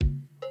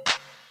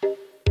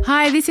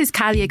Hi, this is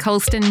Kalia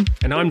Colston.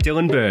 And I'm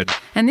Dylan Bird.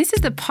 And this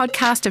is the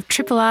podcast of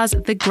Triple R's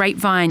The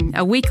Grapevine,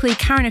 a weekly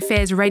current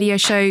affairs radio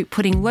show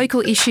putting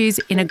local issues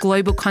in a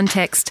global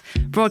context.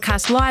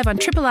 Broadcast live on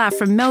Triple R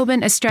from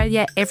Melbourne,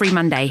 Australia, every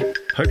Monday.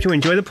 Hope you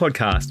enjoy the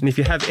podcast. And if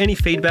you have any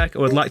feedback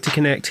or would like to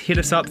connect, hit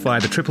us up via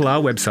the Triple R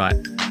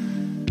website.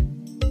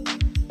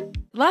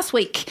 Last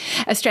week,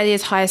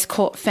 Australia's highest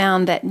court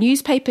found that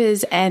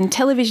newspapers and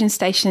television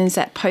stations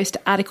that post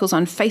articles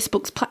on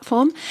Facebook's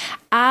platform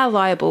are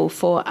liable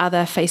for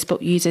other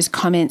Facebook users'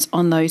 comments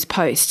on those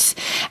posts.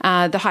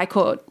 The High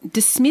Court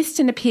dismissed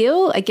an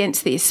appeal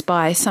against this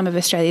by some of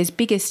Australia's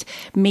biggest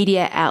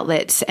media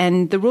outlets,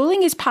 and the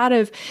ruling is part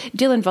of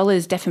Dylan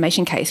Voller's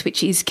defamation case,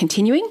 which is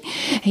continuing.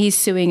 He's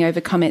suing over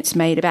comments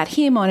made about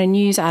him on a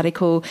news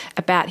article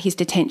about his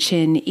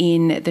detention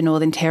in the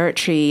Northern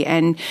Territory,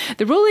 and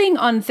the ruling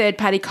on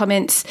third-party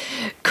comments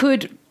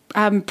could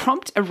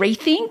prompt a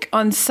rethink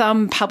on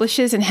some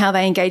publishers and how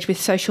they engage with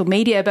social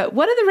media. But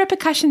what are the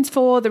repercussions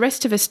for the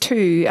rest of us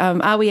too?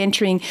 Are we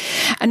entering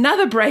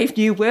another brave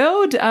new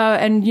world?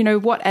 And, you know,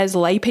 what as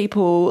lay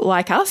people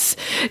like us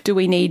do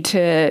we need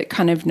to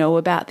kind of know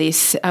about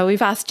this?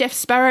 We've asked Jeff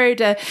Sparrow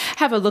to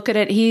have a look at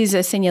it. He's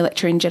a senior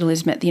lecturer in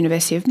journalism at the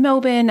University of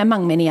Melbourne,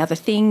 among many other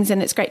things.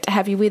 And it's great to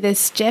have you with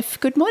us, Jeff.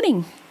 Good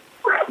morning.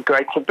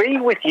 Great to be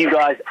with you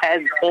guys,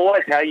 as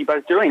always. How are you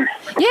both doing?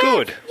 Yeah,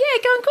 Good.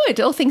 Yeah, going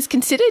good. All things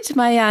considered,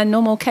 my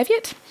normal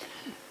caveat.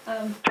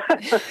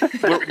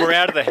 We're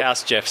out of the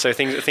house, Jeff, so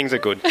things are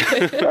good.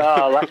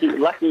 Oh,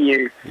 lucky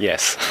you.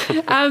 Yes.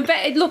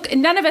 But look,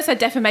 none of us are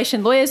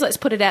defamation lawyers, let's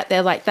put it out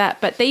there like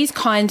that, but these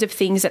kinds of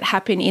things that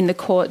happen in the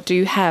court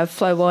do have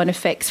flow-on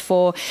effects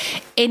for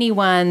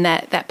anyone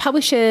that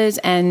publishes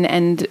and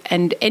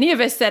any of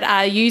us that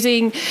are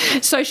using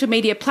social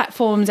media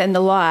platforms and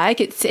the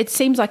like. It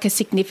seems like a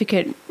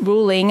significant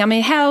ruling. I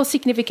mean, how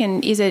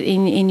significant is it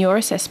in your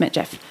assessment,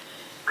 Jeff?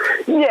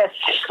 Yes,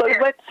 so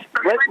let's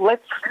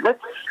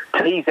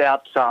tease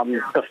out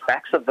the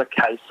facts of the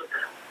case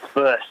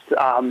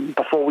first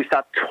before we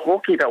start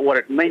talking about what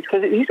it means,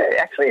 because it is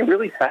actually a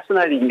really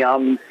fascinating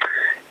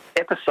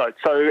episode.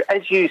 So,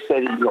 as you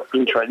said in your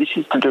intro, this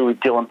is to do with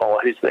Dylan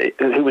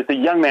Voller, who was the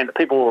young man that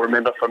people will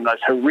remember from those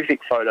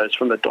horrific photos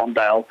from the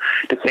Dondale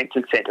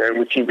Detention Centre in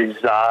which he was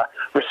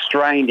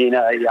restrained in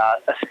a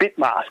spit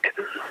mask.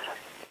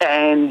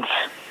 And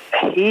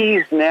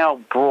he's now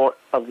brought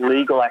a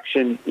legal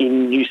action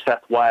in New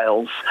South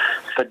Wales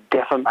for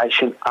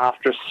defamation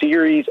after a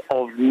series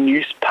of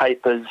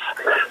newspapers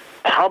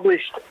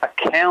published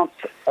accounts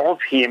of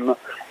him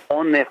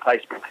on their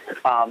Facebook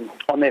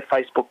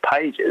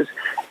pages,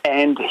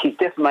 and his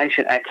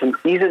defamation action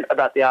isn't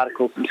about the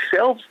articles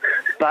themselves,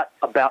 but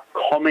about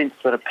comments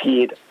that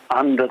appeared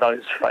under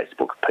those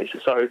Facebook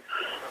pieces. So,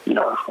 you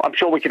know, I'm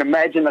sure we can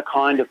imagine the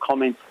kind of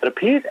comments that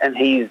appeared, and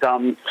he's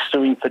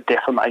suing for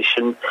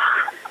defamation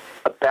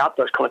about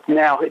those comments.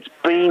 Now, it's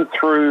been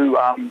through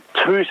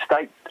two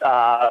state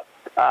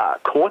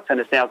courts, and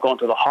it's now gone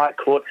to the High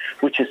Court,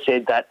 which has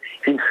said that,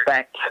 in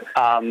fact,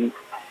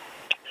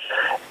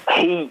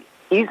 he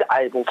is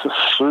able to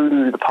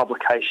sue the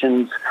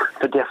publications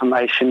for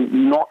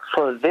defamation, not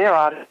for their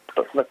articles,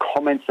 but for the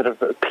comments that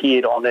have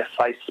appeared on their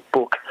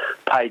Facebook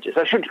pages.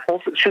 I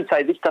should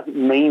say this doesn't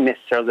mean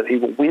necessarily that he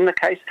will win the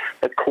case.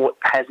 The court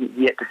hasn't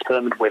yet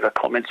determined whether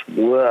comments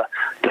were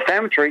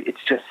defamatory.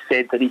 It's just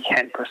said that he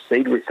can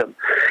proceed with them.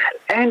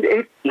 And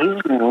it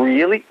is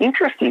really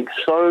interesting.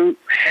 So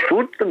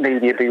should the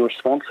media be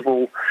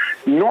responsible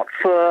not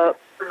for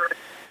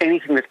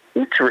anything that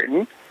it's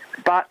written,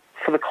 but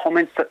for the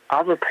comments that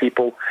other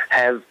people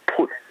have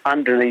put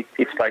underneath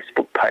its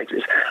Facebook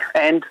pages?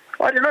 And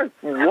I don't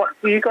know, what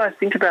do you guys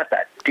think about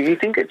that? Do you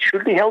think it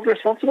should be held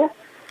responsible?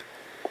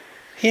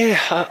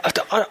 Yeah,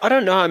 I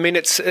don't know. I mean,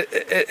 it's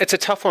a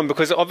tough one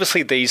because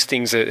obviously these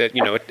things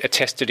are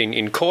tested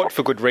in court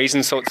for good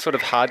reason. So it's sort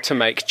of hard to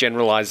make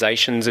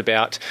generalisations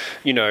about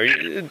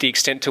the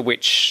extent to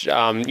which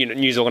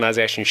news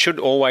organisations should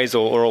always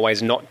or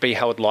always not be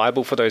held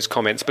liable for those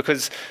comments,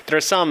 because there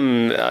are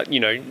some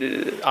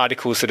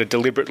articles that are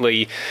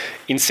deliberately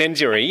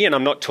incendiary, and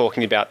I'm not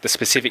talking about the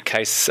specific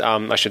case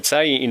I should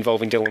say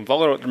involving Dylan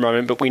Voller at the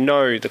moment, but we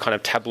know the kind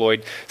of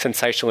tabloid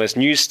sensationalist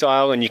news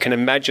style, and you can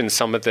imagine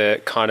some of the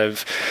kind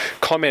of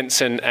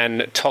comments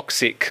and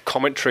toxic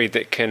commentary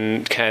that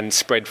can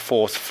spread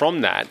forth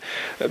from that.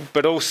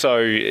 But also,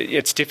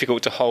 it's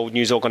difficult to hold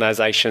news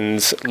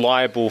organisations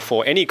liable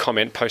for any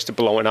comment posted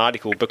below an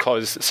article,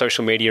 because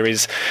social media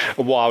is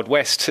a wild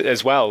west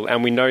as well,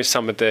 and we know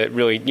some of the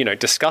really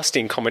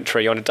disgusting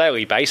commentary on a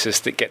daily basis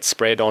that gets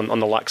spread on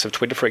the likes of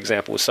Twitter, for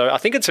example. So I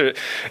think it's a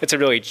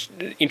really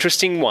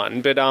interesting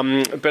one, but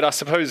I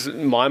suppose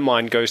my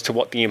mind goes to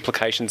what the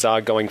implications are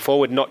going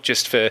forward, not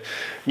just for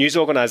news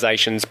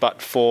organisations,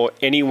 but for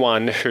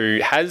anyone who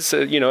has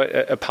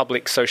a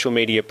public social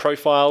media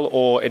profile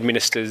or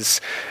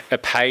administers a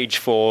page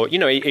for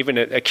even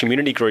a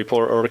community group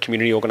or a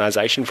community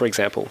organisation, for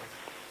example.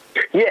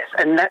 Yes,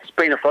 and that's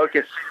been a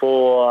focus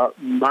for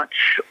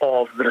much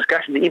of the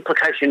discussion. The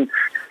implication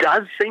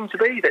does seem to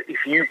be that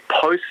if you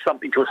post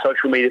something to a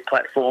social media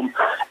platform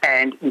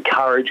and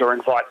encourage or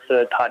invite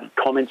third-party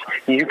comments,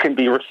 you can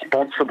be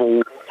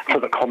responsible for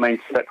the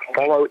comments that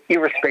follow,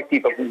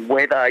 irrespective of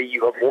whether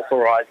you have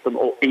authorised them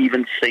or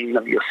even seen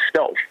them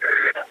yourself.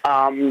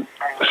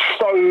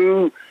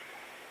 So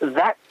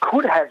that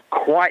could have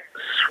quite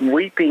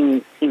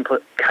sweeping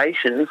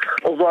implications,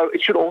 although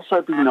it should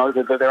also be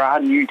noted that there are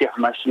new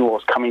defamation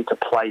laws coming into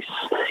place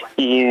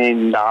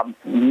in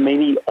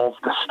many of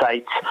the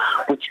states,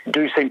 which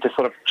do seem to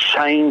sort of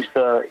change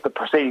the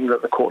proceeding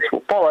that the courts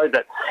will follow,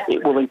 that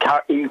it will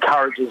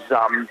encourages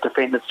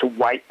defendants to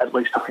wait at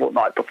least a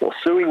fortnight before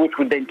suing, which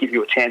would then give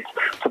you a chance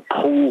to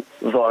pull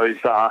those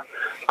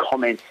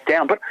comments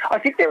down. But I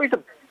think there is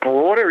a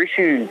broader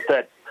issue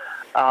that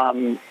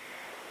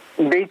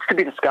needs to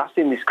be discussed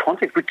in this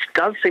context, which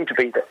does seem to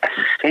be that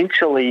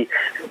essentially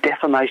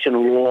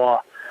defamation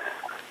law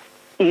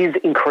is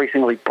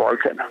increasingly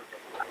broken,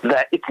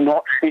 that it's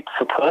not fit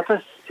for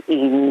purpose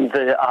in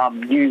the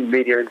new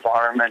media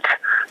environment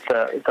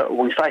that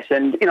we face.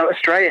 And,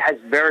 Australia has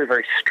very,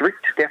 very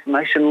strict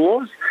defamation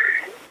laws,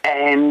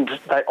 and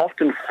they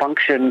often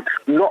function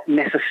not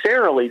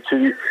necessarily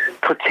to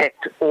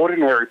protect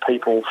ordinary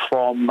people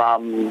from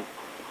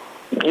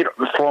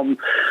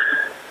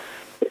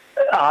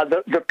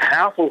the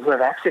powerful who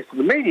have access to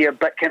the media,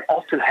 but can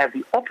often have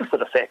the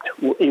opposite effect,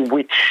 in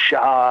which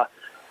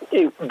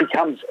it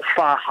becomes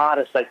far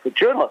harder, say, for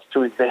journalists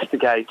to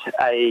investigate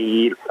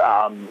an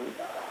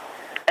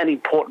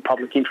important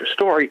public interest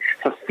story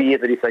for fear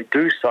that if they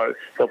do so,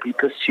 they'll be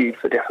pursued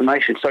for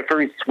defamation. So, for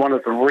instance, one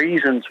of the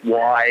reasons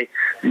why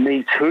the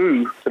Me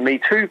Too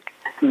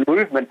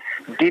movement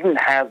didn't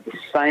have the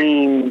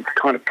same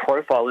kind of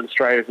profile in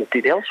Australia as it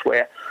did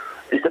elsewhere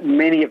is that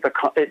many of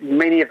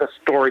the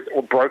stories that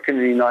were broken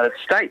in the United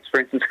States,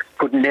 for instance,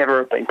 could never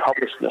have been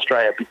published in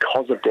Australia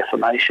because of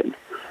defamation.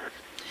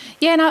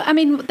 Yeah, no, I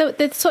mean,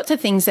 the sorts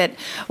of things that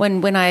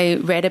when I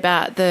read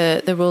about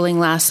the ruling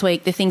last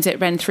week, the things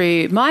that ran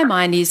through my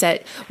mind is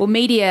that, well,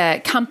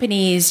 media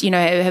companies,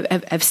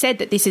 have said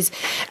that this is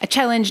a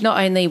challenge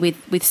not only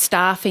with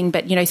staffing,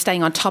 but,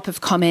 staying on top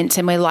of comments,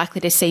 and we're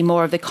likely to see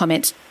more of the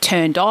comments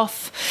turned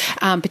off,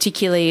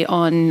 particularly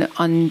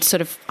on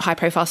sort of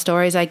high-profile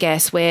stories, I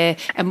guess, where,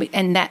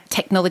 and that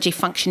technology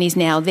function is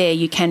now there.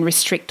 You can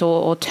restrict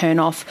or turn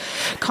off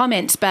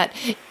comments, but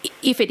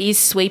if it is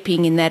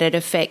sweeping in that it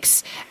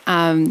affects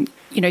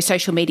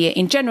social media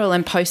in general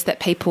and posts that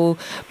people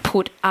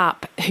put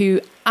up who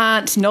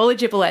aren't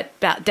knowledgeable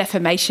about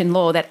defamation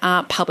law, that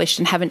aren't published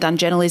and haven't done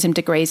journalism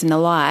degrees and the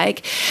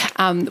like,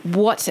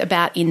 what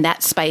about in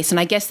that space? And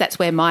I guess that's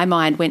where my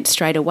mind went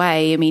straight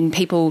away. I mean,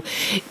 people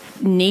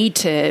need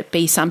to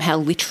be somehow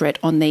literate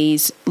on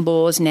these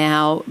laws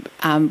now,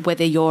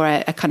 whether you're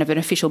a kind of an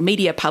official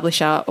media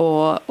publisher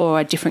or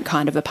a different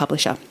kind of a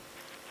publisher.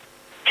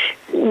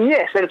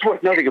 Yes, and it's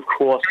worth noting, of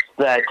course,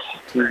 that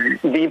the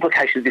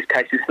implication of this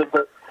case is that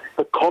the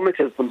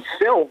commenters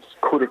themselves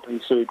could have been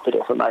sued for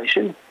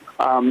defamation,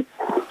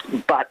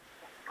 but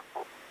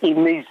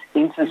in these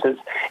instances,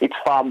 it's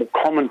far more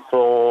common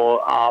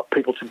for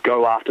people to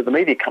go after the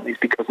media companies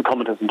because the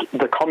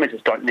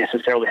commenters don't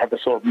necessarily have the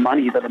sort of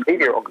money that a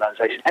media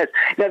organisation has.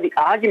 Now, the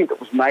argument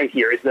that was made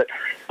here is that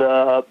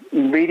the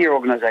media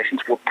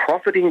organisations were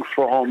profiting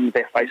from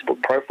their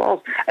Facebook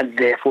profiles, and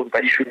therefore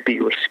they should be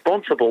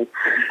responsible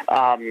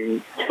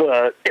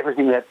for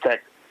everything that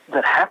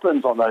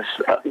happens on those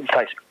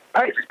Facebook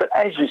pages. But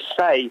as you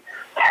say,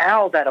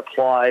 how that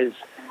applies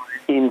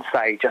in,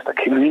 say, just a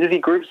community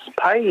group's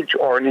page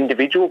or an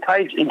individual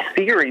page, in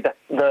theory,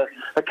 the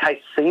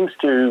case seems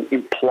to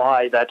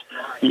imply that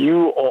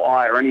you or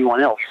I or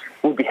anyone else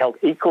will be held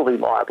equally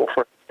liable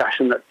for a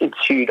discussion that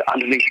ensued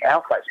underneath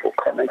our Facebook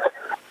comments,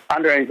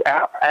 underneath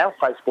our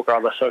Facebook or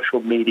other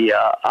social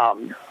media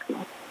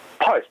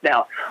posts.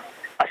 Now,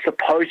 I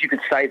suppose you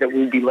could say that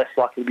we'd be less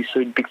likely to be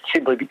sued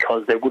simply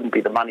because there wouldn't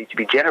be the money to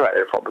be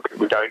generated from it, because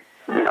we don't,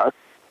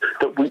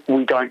 that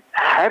we don't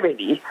have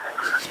any.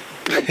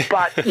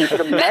 But you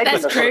can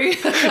imagine... That's true.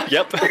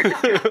 Yep.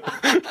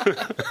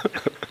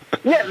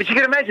 Yeah, but you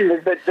can imagine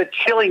the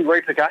chilling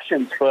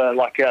repercussions for,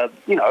 like, a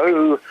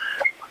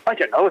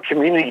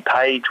community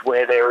page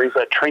where there is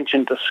a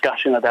trenchant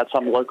discussion about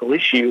some local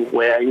issue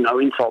where,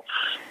 insults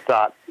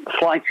start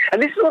flying.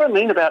 And this is what I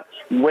mean about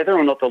whether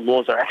or not the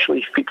laws are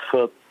actually fit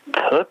for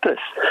purpose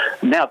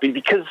now,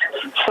 because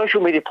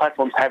social media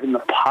platforms have in the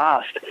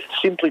past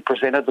simply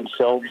presented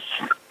themselves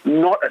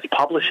not as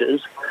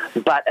publishers,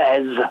 but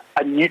as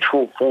a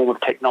neutral form of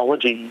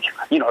technology,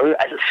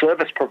 as a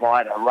service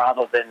provider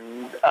rather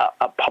than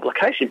a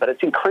publication. But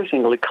it's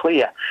increasingly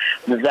clear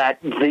that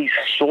these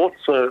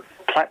sorts of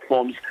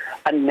platforms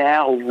are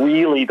now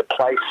really the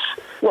place,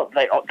 well,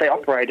 they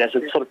operate as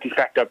a sort of de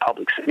facto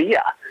public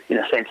sphere, in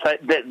a sense.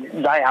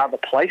 They are the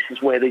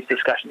places where these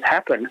discussions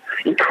happen,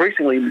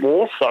 increasingly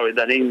more so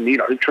than in,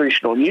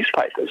 traditional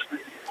newspapers.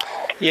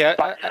 Yeah.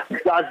 But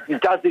does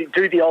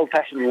the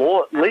old-fashioned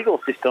legal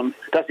system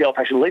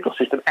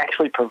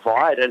actually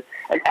provide an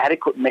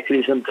adequate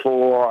mechanism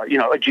for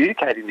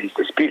adjudicating these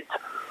disputes?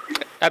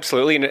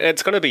 Absolutely, and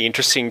it's going to be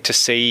interesting to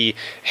see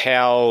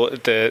how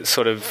the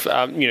sort of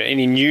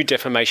any new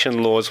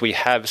defamation laws we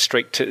have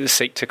seek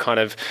to kind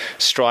of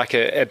strike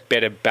a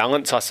better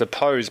balance, I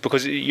suppose.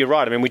 Because you're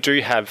right. I mean, we do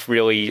have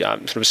really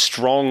sort of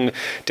strong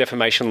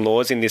defamation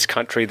laws in this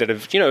country that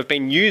have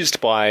been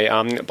used by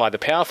the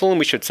powerful, and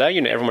we should say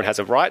everyone has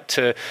a right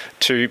to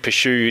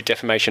pursue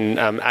defamation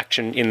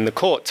action in the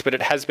courts, but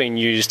it has been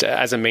used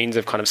as a means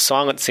of kind of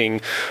silencing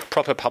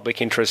proper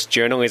public interest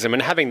journalism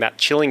and having that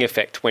chilling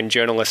effect when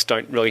journalists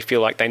don't really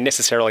feel like they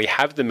necessarily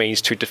have the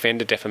means to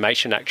defend a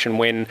defamation action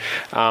when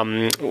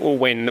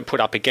put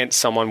up against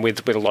someone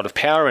with a lot of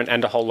power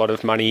and a whole lot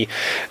of money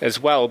as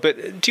well.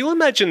 But do you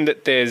imagine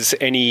that there's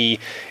any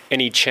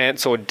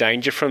chance or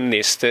danger from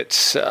this?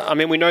 That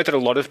we know that a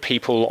lot of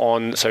people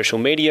on social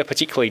media,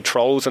 particularly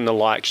trolls and the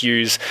like,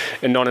 use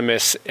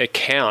anonymous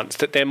accounts,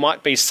 that there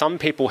might be some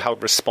people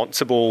held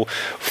responsible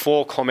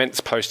for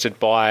comments posted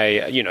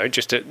by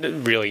just a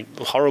really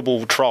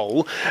horrible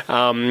troll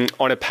on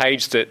a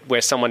page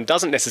where someone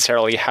doesn't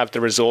necessarily have the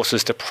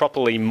resources to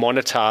properly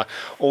monitor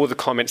all the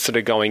comments that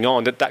are going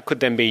on, that could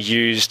then be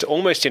used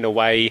almost in a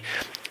way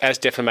as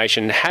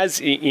defamation has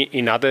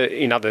in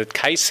other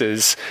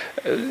cases,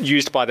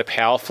 used by the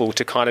powerful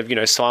to kind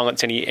of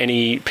silence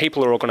any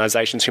people or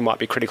organisations who might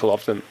be critical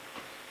of them.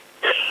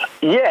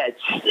 Yeah,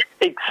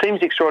 it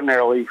seems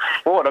extraordinarily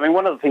fraught. I mean,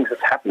 one of the things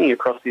that's happening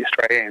across the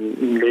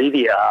Australian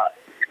media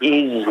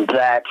is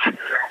that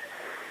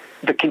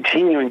the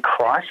continuing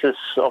crisis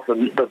of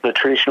the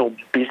traditional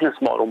business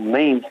model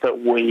means that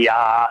we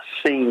are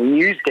seeing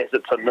news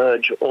deserts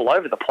emerge all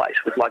over the place,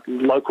 with like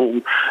local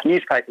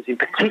newspapers in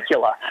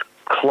particular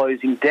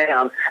closing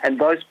down, and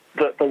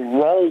the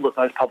role that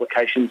those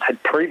publications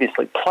had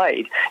previously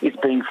played is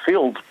being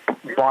filled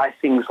by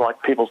things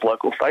like people's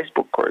local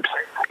Facebook groups.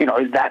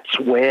 That's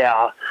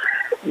where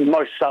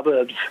most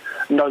suburbs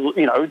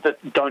that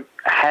don't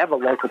have a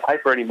local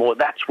paper anymore,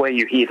 that's where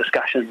you hear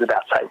discussions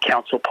about, say,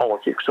 council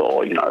politics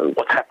or,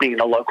 what's happening in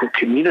a local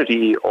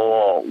community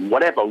or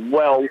whatever.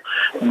 Well,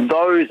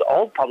 those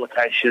old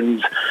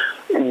publications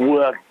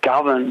were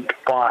governed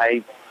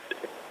by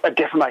a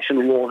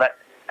defamation law that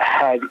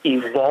had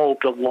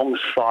evolved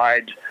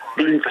alongside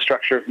the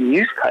infrastructure of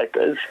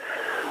newspapers.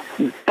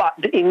 But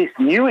in this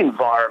new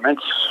environment,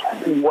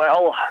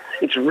 well,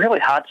 it's really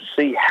hard to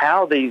see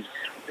how these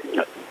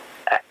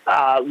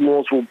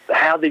laws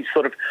how this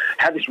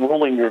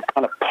ruling will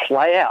kind of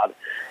play out.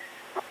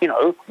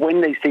 When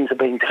these things are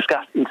being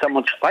discussed in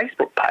someone's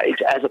Facebook page,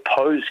 as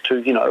opposed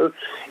to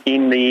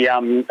in the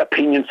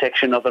opinion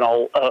section of a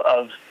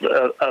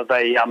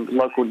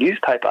local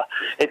newspaper.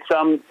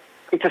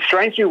 It's a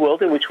strange new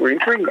world in which we're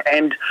entering,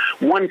 and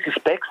one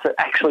suspects that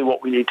actually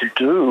what we need to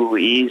do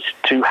is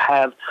to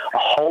have a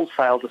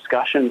wholesale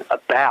discussion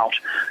about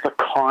the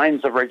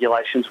kinds of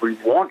regulations we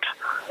want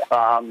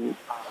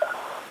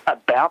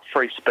about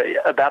free speech,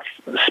 about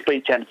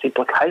speech and its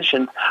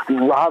implications,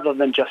 rather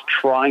than just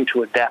trying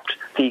to adapt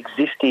the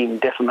existing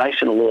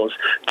defamation laws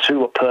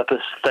to a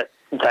purpose that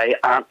they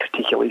aren't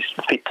particularly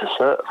fit to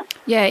serve.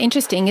 Yeah,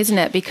 interesting, isn't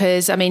it?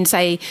 Because,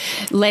 say,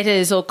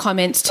 letters or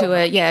comments to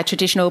a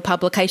traditional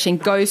publication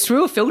goes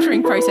through a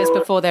filtering process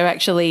before they're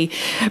actually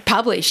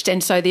published.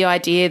 And so the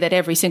idea that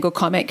every single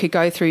comment could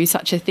go through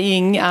such a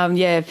thing,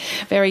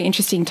 very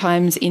interesting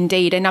times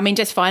indeed. And,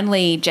 just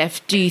finally,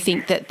 Jeff, do you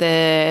think that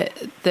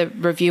the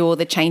review or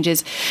the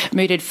changes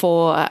mooted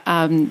for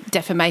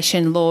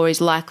defamation law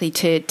is likely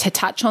to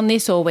touch on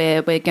this, or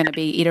we're going to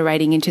be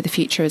iterating into the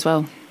future as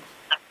well?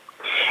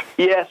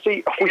 Yeah,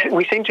 see,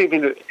 we seem to be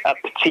in a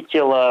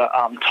particular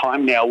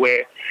time now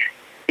where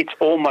it's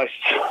almost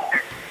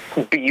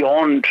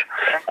beyond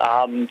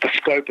the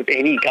scope of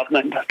any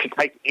government to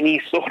take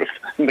any sort of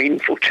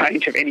meaningful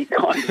change of any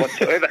kind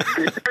whatsoever.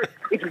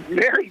 It's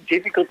very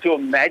difficult to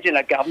imagine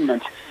a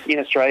government in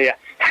Australia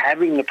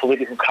having the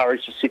political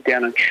courage to sit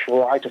down and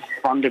try to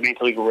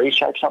fundamentally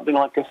reshape something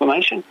like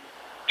defamation.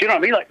 Do you know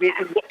what I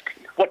mean?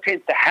 What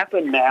tends to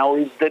happen now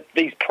is that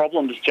these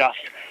problems just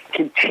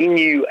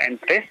continue and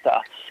fester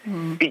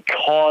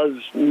because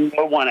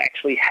no one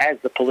actually has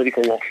the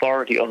political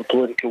authority or the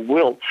political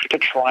will to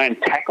try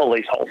and tackle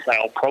these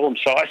wholesale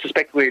problems. So I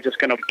suspect we're just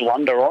going to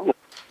blunder on with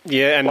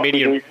Yeah, and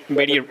media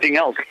everything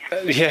else.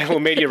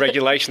 Media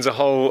regulation's a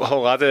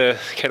whole other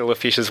kettle of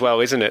fish as well,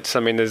 isn't it? So,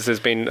 I mean,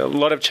 there's been a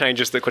lot of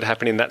changes that could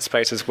happen in that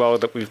space as well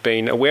that we've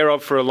been aware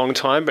of for a long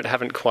time, but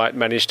haven't quite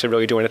managed to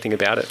really do anything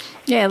about it.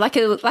 Yeah,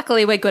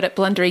 luckily we're good at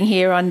blundering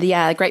here on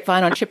the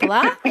Grapevine on Triple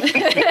R.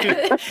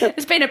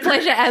 It's been a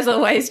pleasure as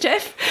always,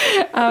 Jeff.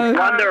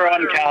 Blunder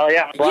on,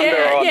 Talia. Blunder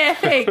on. Yeah,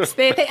 thanks.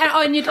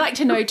 And you'd like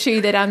to know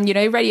too that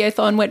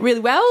Radiothon went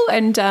really well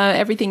and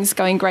everything's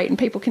going great, and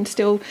people can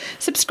still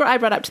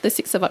subscribe right up to the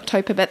 6th of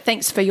October. But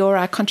thanks for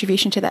your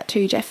contribution to that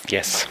too, Jeff.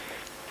 Yes.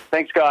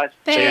 Thanks, guys.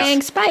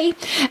 Thanks. Bye.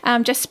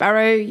 Jess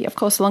Sparrow, of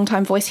course, a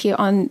long-time voice here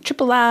on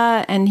Triple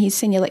R, and he's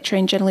senior lecturer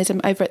in journalism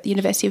over at the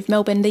University of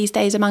Melbourne these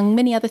days, among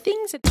many other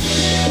things.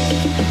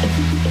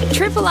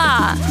 Triple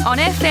R on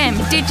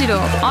FM, digital,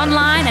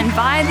 online and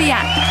via the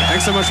app.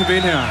 Thanks so much for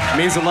being here. It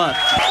means a lot.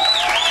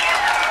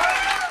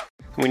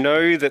 We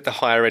know that the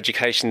higher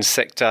education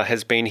sector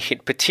has been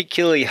hit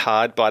particularly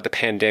hard by the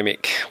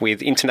pandemic,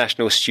 with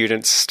international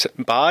students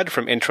barred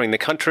from entering the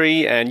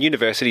country and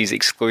universities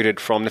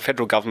excluded from the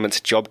federal government's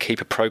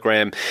JobKeeper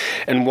program.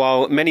 And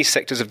while many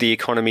sectors of the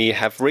economy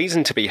have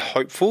reason to be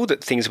hopeful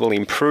that things will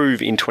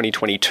improve in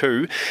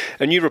 2022,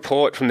 a new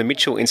report from the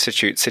Mitchell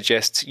Institute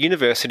suggests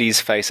universities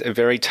face a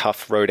very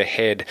tough road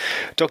ahead.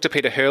 Dr.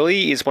 Peter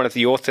Hurley is one of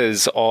the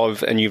authors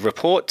of a new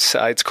report.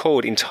 It's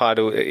called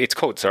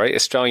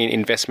Australian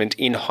Investment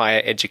in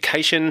Higher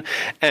Education,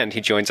 and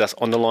he joins us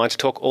on the line to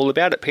talk all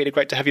about it. Peter,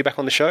 great to have you back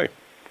on the show.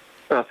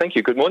 Thank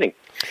you. Good morning.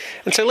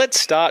 And so let's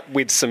start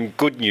with some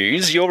good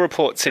news. Your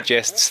report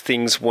suggests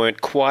things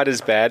weren't quite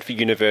as bad for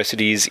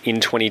universities in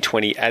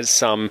 2020 as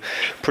some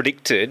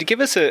predicted.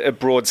 Give us a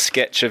broad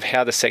sketch of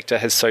how the sector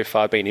has so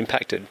far been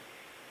impacted.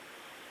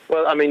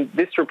 Well, I mean,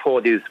 this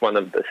report is one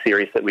of the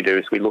series that we do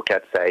is we look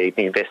at, say,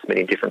 the investment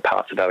in different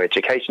parts of our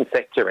education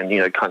sector and,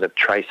 kind of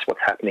trace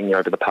what's happening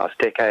over the past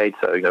decade.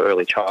 So,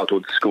 early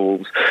childhood,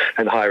 schools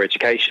and higher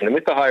education. And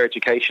with the higher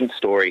education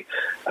story,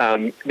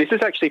 this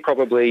is actually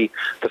probably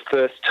the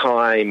first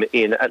time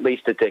in at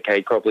least a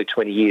decade, probably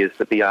 20 years,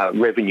 that the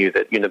revenue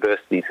that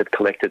universities have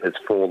collected has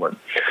fallen.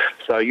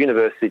 So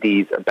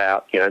universities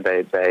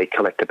they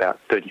collect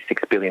about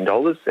 $36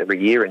 billion every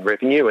year in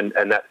revenue,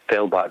 and that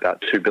fell by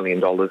about $2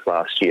 billion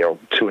last year. Or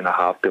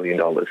 $2.5 billion.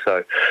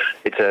 So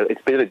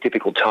it's been a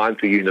difficult time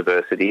for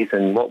universities,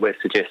 and what we're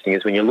suggesting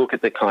is when you look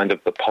at the kind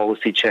of the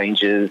policy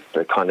changes,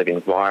 the kind of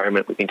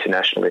environment with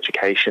international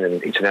education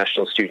and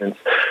international students,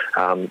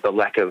 the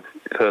lack of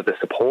further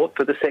support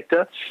for the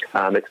sector,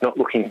 it's not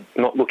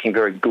looking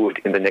very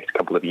good in the next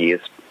couple of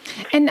years.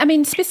 And I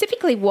mean,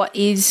 specifically, what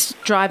is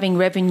driving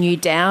revenue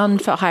down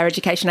for higher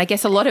education? I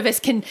guess a lot of us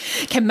can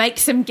make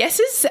some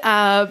guesses,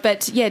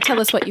 but yeah,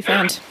 tell us what you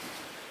found.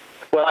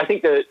 Well, I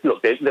think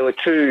there were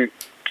two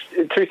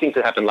things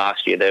that happened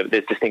last year. There's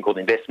this thing called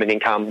investment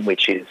income,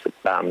 which is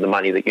the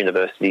money that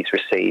universities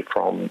receive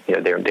from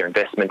their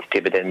investments,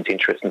 dividends,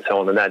 interest, and so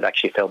on. And that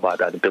actually fell by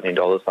about $1 billion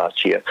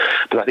last year.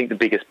 But I think the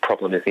biggest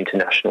problem is the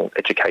international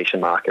education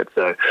market.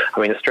 So,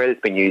 I mean, Australia's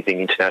been using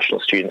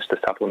international students to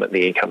supplement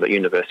the income that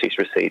universities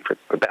receive for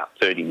about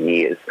 30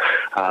 years.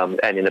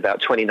 And in about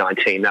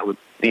 2019,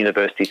 the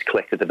universities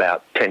collected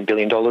about $10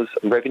 billion of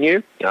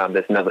revenue.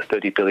 There's another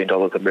 $30 billion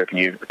of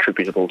revenue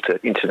attributable to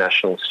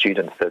international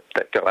students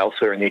that go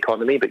elsewhere in the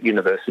economy, but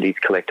universities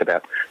collect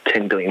about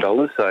 $10 billion.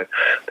 So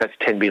that's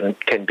 $10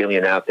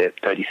 billion out there,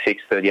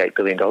 $38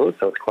 billion,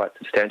 so it's quite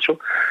substantial.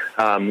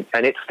 And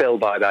it fell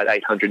by about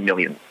 $800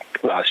 million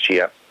last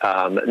year.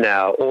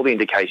 Now, all the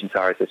indications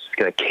are it's just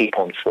going to keep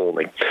on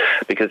falling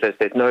because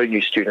there's no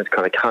new students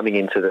kind of coming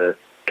into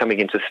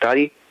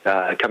study,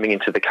 coming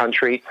into the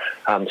country.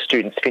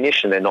 Students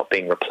finish and they're not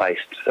being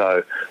replaced.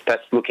 So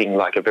that's looking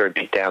like a very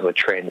big downward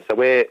trend. So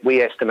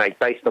we estimate,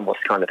 based on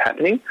what's kind of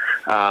happening,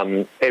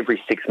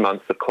 every 6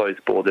 months of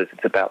closed borders,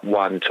 it's about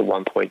 $1 to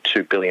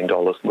 $1.2 billion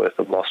worth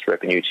of lost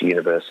revenue to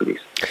universities.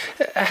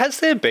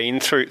 Has there been,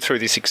 through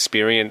this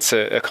experience,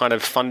 a kind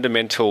of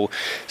fundamental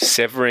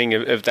severing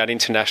of that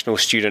international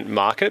student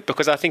market?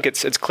 Because I think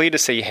it's clear to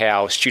see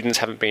how students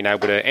haven't been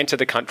able to enter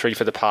the country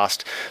for the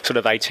past sort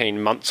of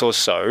 18 months or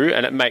so,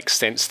 and it makes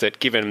sense that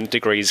given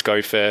degrees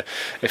go for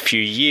a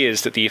few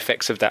years, that the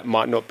effects of that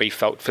might not be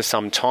felt for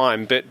some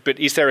time. But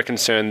is there a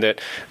concern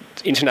that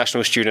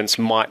international students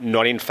might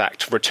not, in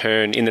fact,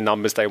 return in the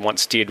numbers they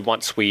once did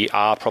once we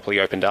are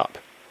properly opened up?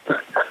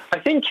 I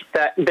think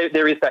that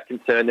there is that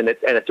concern, and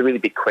it's a really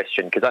big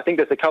question, because I think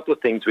there's a couple of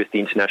things with the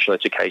international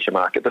education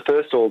market. The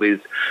first all is,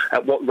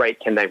 at what rate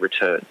can they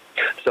return?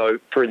 So,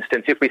 for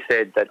instance, if we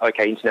said that,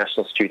 okay,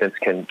 international students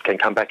can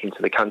come back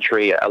into the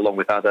country along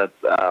with other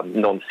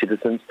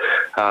non-citizens,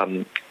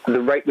 the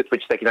rate with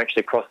which they can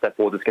actually cross that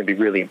border is going to be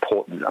really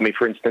important. I mean,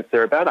 for instance, there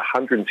are about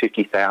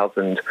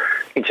 150,000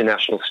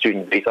 international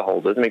student visa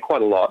holders. I mean,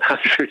 quite a lot,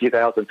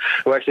 150,000,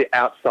 who are actually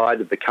outside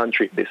of the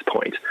country at this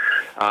point.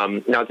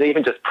 Now, to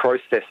even just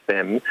process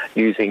them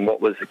using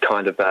what was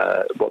kind of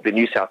what the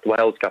New South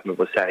Wales government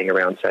was saying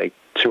around, say,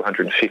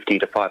 250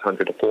 to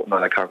 500 a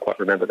fortnight. I can't quite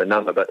remember the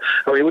number, but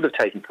it would have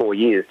taken 4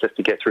 years just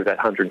to get through that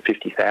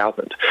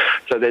 150,000.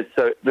 So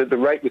the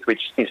rate with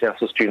which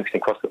international students can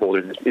cross the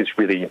border is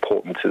really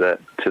important to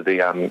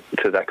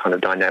that kind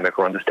of dynamic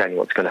or understanding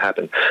what's going to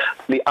happen.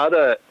 The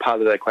other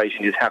part of the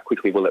equation is how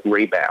quickly will it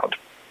rebound?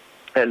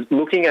 And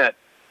looking at,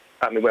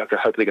 I mean, we're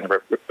hopefully going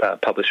to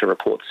publish a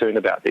report soon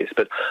about this,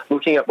 but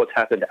looking at what's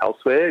happened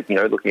elsewhere,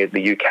 looking at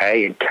the UK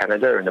and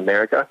Canada and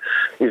America,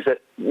 is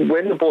that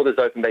when the borders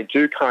open, they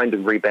do kind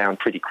of rebound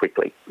pretty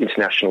quickly,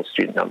 international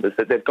student numbers,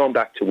 that they've gone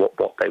back to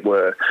what they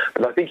were.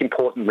 But I think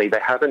importantly,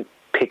 they haven't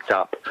picked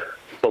up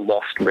the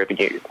lost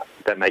revenue.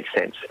 That makes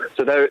sense.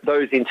 So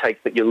those intakes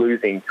that you're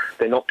losing,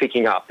 they're not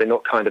picking up. They're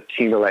not kind of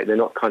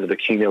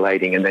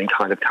accumulating and then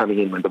kind of coming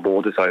in when the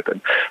borders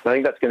open. And I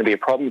think that's going to be a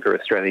problem for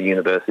Australian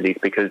universities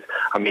because,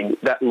 I mean,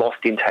 that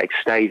lost intake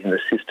stays in the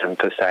system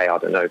for, say,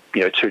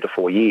 2 to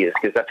 4 years,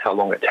 because that's how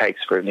long it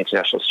takes for an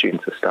international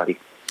student to study.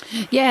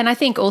 Yeah, and I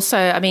think also,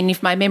 I mean,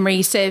 if my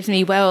memory serves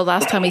me well,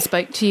 last time we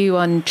spoke to you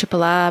on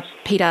Triple R,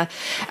 Peter,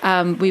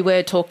 we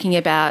were talking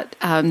about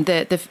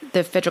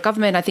the federal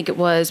government, I think it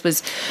was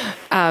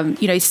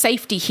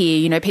safety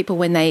here. People,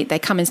 when they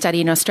come and study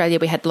in Australia,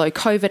 we had low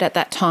COVID at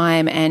that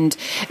time and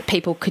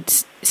people could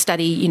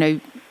study,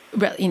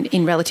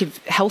 in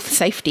relative health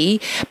safety,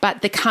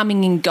 but the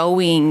coming and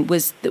going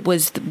was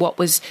what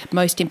was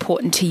most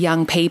important to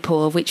young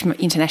people, of which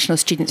international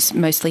students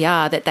mostly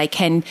are, that they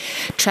can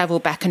travel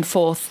back and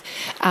forth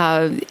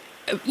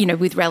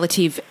with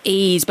relative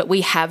ease. But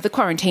we have the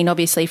quarantine,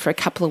 obviously, for a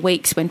couple of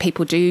weeks when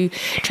people do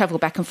travel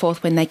back and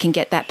forth when they can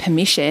get that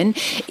permission.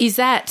 Is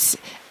that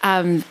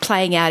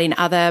playing out in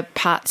other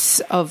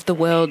parts of the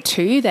world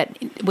too, that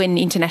when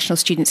international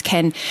students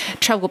can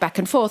travel back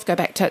and forth, go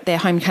back to their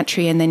home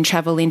country and then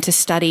travel in to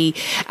study,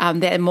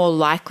 they're more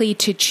likely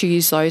to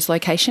choose those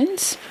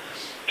locations?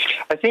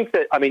 I think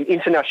that,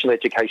 international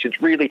education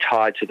is really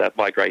tied to that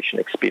migration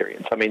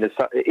experience.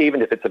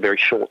 Even if it's a very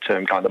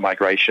short-term kind of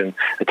migration,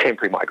 a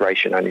temporary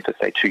migration, only for,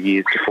 say, 2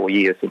 years to 4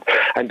 years,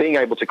 and being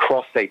able to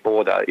cross a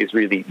border is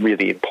really,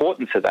 really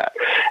important to that.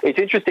 It's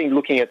interesting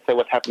looking at,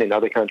 what's happened in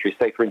other countries,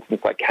 say, for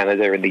instance, like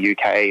Canada and the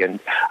UK, and,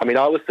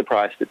 I was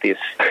surprised at this,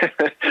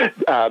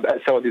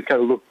 as someone who's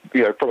kind of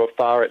looked, from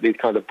afar at these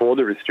kind of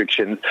border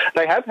restrictions.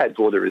 They have had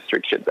border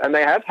restrictions, and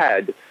they have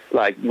had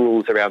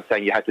rules around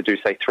saying you had to do,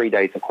 say, 3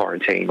 days of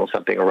quarantine or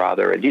something or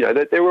other. And,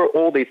 there were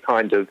all these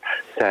kind of,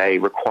 say,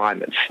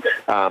 requirements.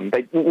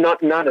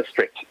 None as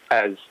strict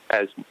as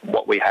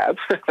what we have,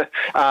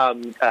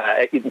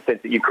 in the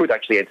sense that you could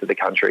actually enter the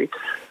country.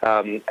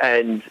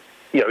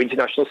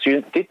 International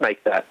students did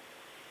make that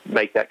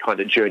kind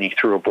of journey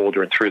through a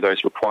border and through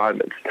those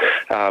requirements.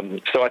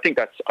 So I think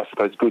that's, I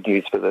suppose, good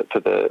news for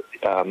the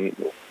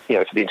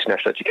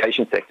international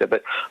education sector.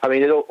 But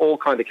it all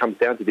kind of comes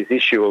down to this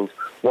issue of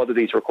what are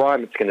these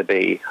requirements going to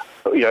be?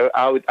 Is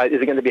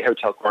it going to be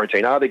hotel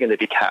quarantine? Are there going to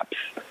be caps?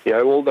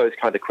 All those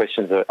kind of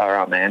questions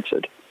are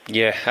unanswered.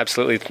 Yeah,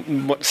 absolutely.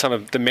 Some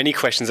of the many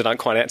questions that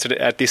aren't quite answered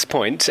at this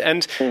point.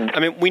 And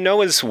we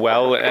know as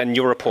well, and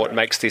your report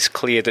makes this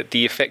clear, that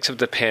the effects of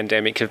the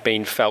pandemic have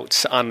been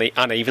felt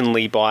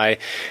unevenly by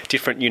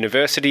different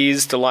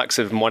universities. The likes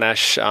of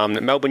Monash,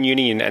 Melbourne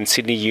Uni and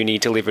Sydney Uni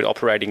delivered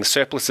operating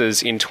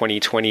surpluses in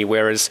 2020,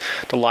 whereas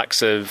the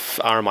likes of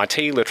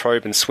RMIT, La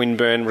Trobe and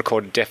Swinburne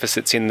recorded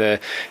deficits in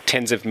the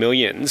tens of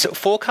millions.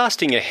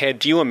 Forecasting ahead,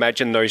 do you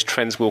imagine those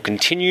trends will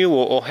continue,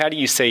 or how do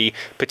you see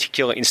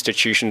particular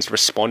institutions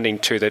responding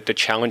to the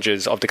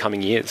challenges of the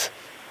coming years?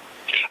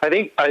 I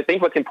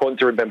think what's important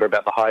to remember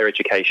about the higher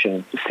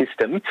education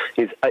system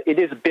is it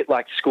is a bit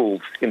like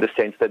schools in the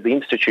sense that the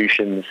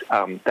institutions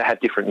they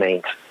have different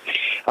needs,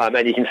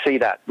 and you can see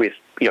that with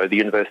the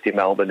University of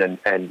Melbourne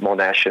and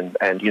Monash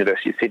and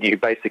University of Sydney, who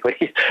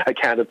basically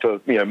accounted for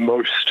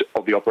most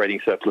of the operating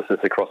surpluses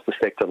across the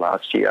sector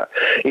last year.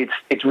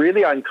 It's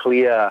really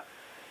unclear,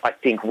 I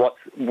think,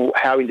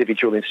 how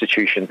individual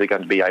institutions are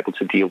going to be able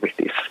to deal with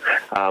this.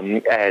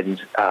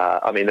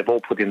 They've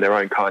all put in their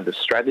own kind of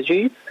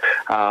strategies.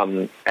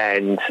 I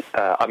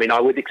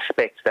would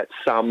expect that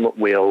some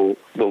will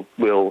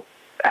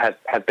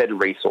have better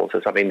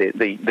resources.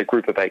 The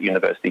group of 8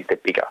 universities, they're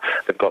bigger.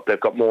 They've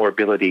got more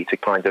ability to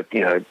kind of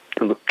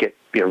get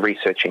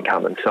research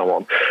income and so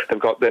on. They've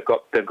got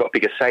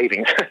bigger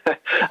savings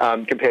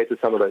compared to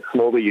some of those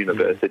smaller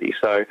universities.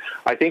 So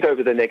I think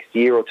over the next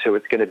year or two,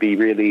 it's going to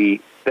be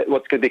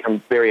what's going to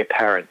become very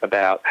apparent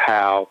about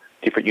how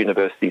different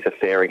universities are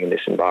faring in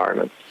this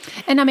environment.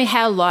 And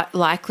how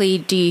likely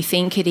do you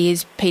think it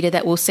is, Peter,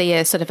 that we'll see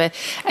a sort of a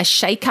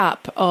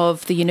shake-up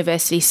of the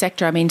university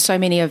sector? So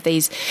many of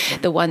these,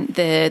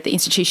 the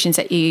institutions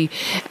that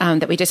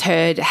that we just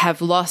heard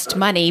have lost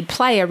money,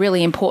 play a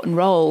really important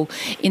role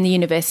in the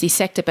university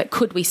sector. But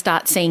could we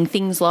start seeing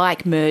things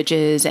like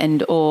mergers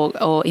and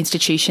or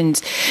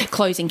institutions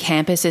closing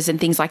campuses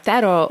and things like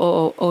that,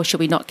 or should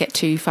we not get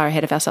too far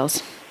ahead of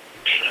ourselves?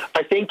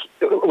 I think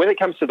when it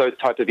comes to those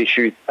types of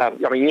issues,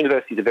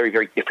 universities are very,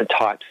 very different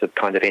types of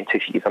kind of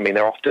entities.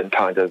 They're often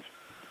kind of,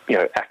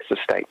 acts of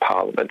state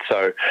parliament.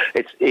 So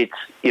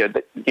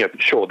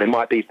sure, there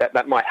might be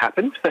that might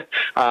happen.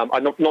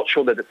 I'm not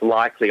sure that it's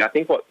likely. I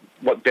think what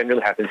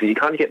generally happens is you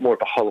kind of get more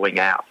of a hollowing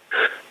out.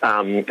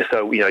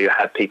 So you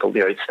have people,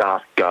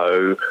 staff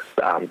go.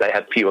 They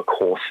have fewer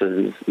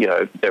courses.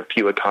 There are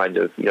fewer kind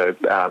of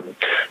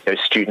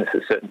students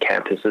at certain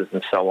campuses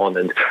and so on,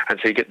 and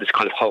so you get this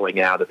kind of hollowing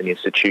out of an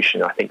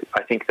institution. I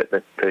think that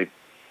the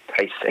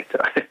TAFE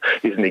sector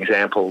is an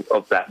example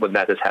of that when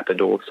that has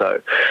happened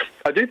also.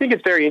 I do think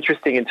it's very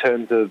interesting in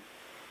terms of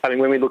I mean,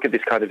 when we look at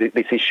this kind of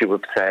this issue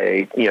of,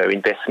 say,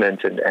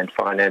 investment and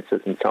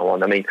finances and so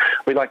on, I mean,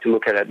 we like to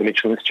look at it at the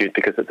Mitchell Institute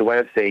because it's a way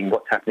of seeing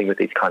what's happening with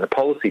these kind of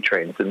policy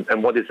trends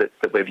and what is it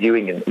that we're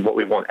viewing and what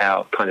we want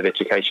our kind of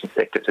education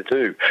sector to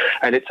do.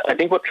 And I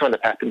think what's kind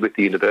of happened with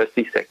the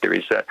university sector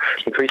is that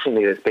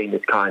increasingly there's been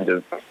this kind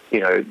of,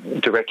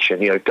 direction,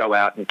 go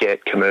out and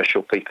get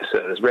commercial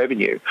fee-for-service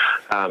revenue.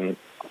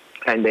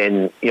 And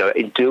then,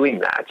 in doing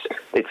that,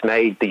 it's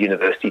made the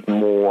university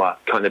more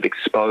kind of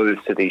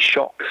exposed to these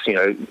shocks.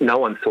 No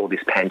one saw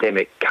this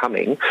pandemic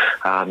coming,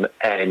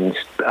 and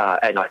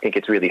I think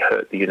it's really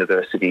hurt the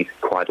university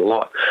quite a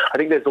lot. I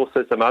think there's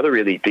also some other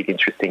really big,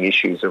 interesting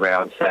issues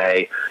around,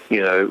 say,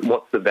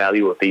 what's the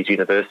value of these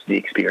university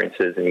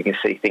experiences? And you can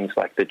see things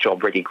like the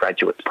Job Ready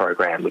Graduates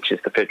Program, which is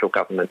the federal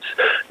government's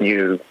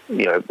new,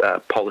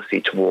 policy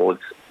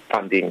towards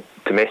funding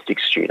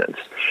domestic students,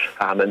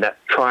 and that's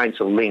trying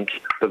to link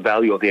the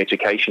value of the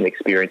education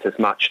experience as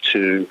much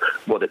to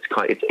what its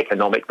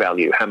economic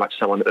value, how much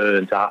someone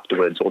earns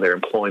afterwards, or their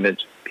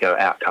employment,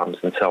 outcomes,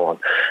 and so on.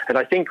 And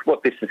I think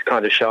what this is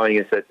kind of showing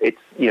is that it's,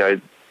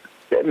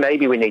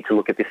 maybe we need to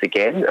look at this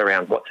again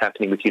around what's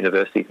happening with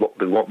universities, what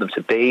we want them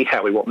to be,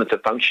 how we want them to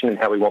function, and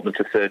how we want them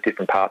to serve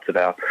different parts of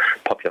our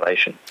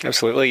population.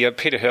 Absolutely.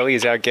 Peter Hurley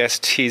is our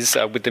guest. He's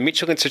with the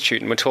Mitchell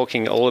Institute, and we're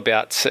talking all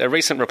about a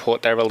recent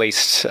report they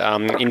released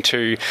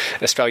into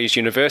Australia's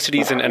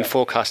universities and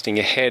forecasting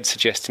ahead,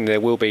 suggesting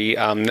there will be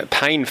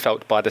pain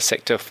felt by the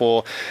sector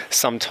for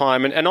some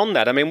time. And on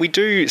that, I mean, we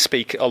do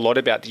speak a lot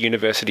about the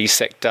university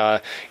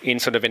sector in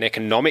sort of an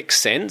economic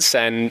sense,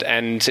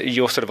 and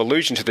your sort of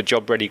allusion to the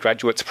Job Ready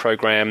Graduates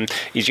program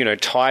is,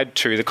 tied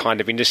to the kind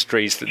of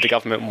industries that the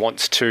government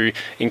wants to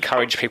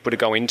encourage people to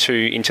go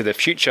into the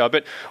future.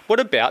 But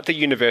what about the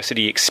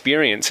university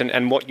experience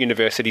and what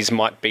universities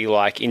might be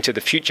like into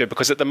the future?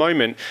 Because at the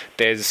moment,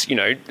 there's,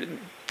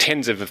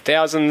 tens of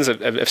thousands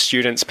of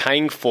students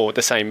paying for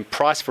the same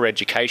price for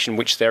education,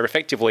 which they're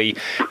effectively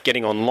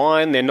getting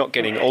online. They're not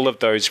getting all of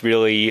those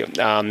really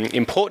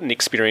important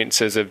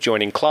experiences of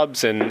joining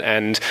clubs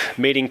and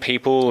meeting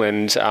people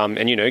and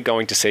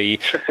going to see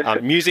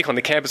music on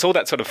the campus, all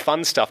that sort of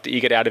fun stuff that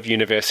you get out of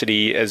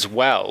university as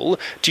well.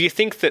 Do you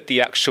think that the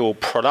actual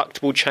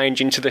product will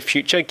change into the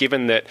future,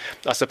 given that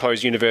I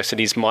suppose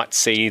universities might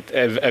see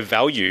a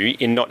value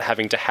in not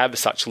having to have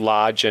such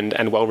large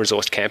and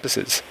well-resourced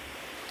campuses?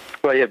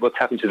 Well, yeah, what's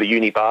happened to the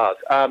uni bars?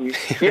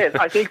 Yes,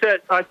 I think when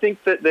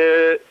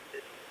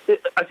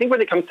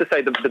it comes to,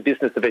 say, the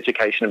business of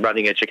education and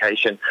running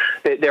education,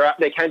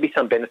 there can be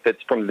some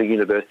benefits from the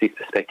university's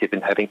perspective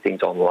in having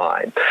things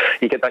online.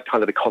 You get that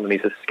kind of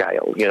economies of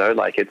scale,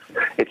 like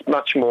it's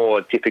much more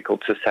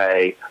difficult to,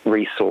 say,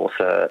 resource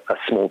a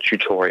small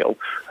tutorial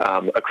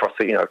across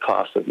a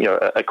class of,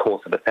 a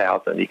course of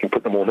 1,000. You can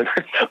put them all on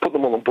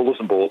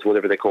bulletin boards,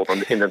 whatever they're called,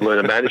 in the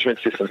learner management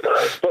system.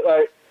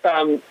 But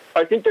I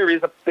think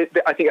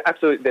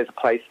absolutely there's a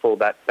place for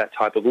that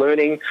type of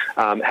learning.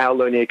 How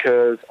learning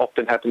occurs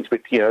often happens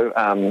with,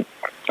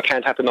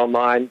 can't happen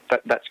online.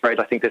 That's great.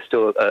 I think there's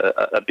still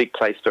a big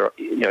place for,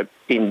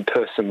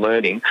 in-person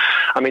learning.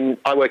 I mean,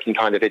 I work in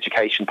kind of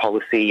education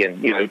policy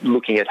and,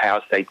 looking at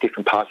how, say,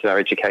 different parts of our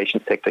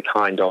education sector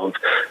kind of,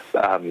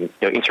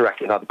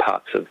 interact with other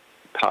parts of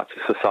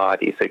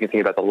society. So you can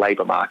think about the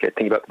labour market,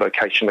 think about the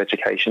vocational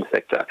education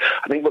sector.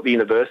 I think what the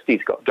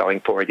university's got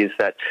going for it is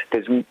that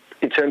there's, in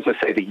terms of,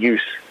 say, the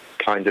youth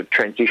kind of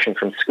transition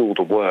from school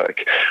to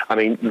work, I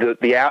mean,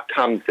 the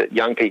outcomes that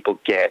young people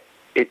get,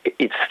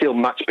 it's still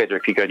much better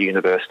if you go to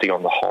university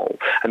on the whole.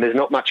 And there's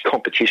not much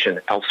competition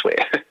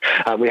elsewhere.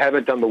 We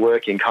haven't done the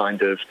work in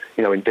kind of,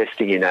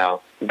 investing in our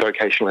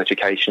vocational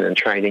education and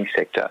training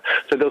sector.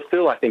 So there'll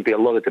still, I think, be a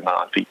lot of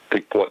demand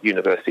for what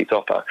universities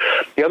offer.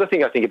 The other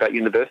thing I think about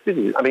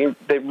universities, I mean,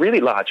 they're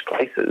really large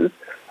places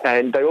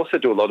and they also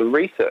do a lot of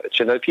research.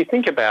 And if you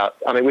think about,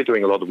 I mean, we're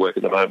doing a lot of work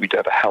at the moment. We do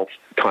have a health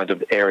kind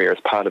of area as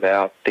part of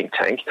our think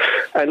tank.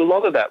 And a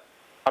lot of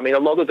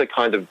the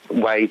kind of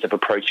ways of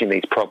approaching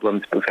these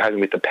problems we're having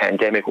with the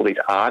pandemic, all these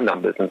R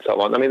numbers and so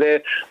on, I mean,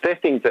 they're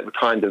things that were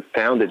kind of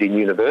founded in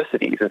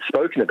universities and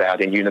spoken about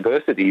in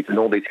universities and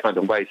all these kind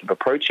of ways of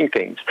approaching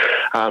things.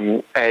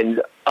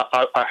 And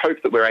I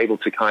hope that we're able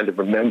to kind of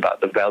remember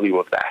the value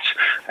of that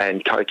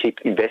and kind of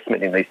keep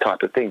investment in these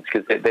type of things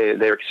because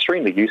they're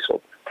extremely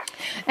useful.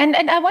 And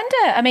I wonder,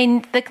 I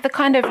mean, the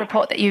kind of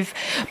report that you've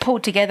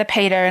pulled together,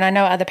 Peter, and I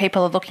know other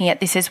people are looking at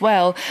this as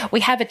well,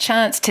 we have a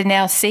chance to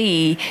now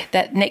see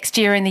that next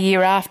year and the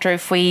year after,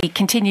 if we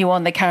continue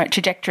on the current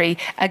trajectory,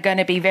 are going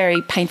to be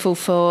very painful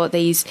for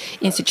these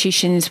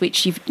institutions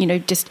which you've,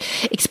 just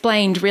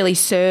explained really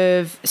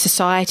serve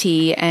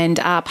society and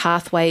are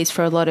pathways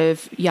for a lot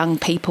of young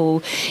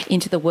people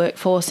into the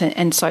workforce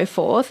and so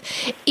forth.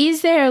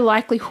 Is there a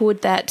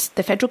likelihood that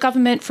the federal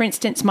government, for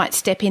instance, might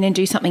step in and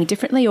do something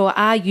differently, or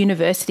are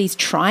universities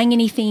trying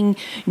anything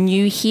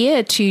new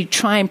here to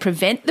try and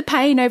prevent the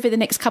pain over the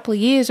next couple of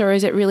years, or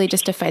is it really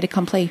just a fait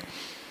accompli?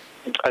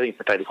 I think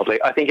it's a fait accompli.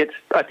 I think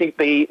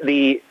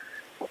the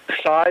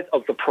size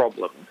of the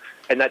problem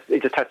that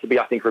it just has to be,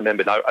 I think,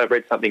 remembered. I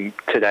read something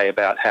today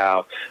about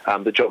how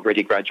the Job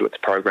Ready Graduates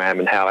program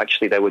and how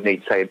actually they would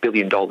need, say, $1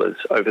 billion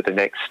over the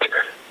next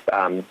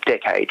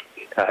decade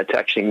to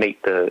actually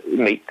meet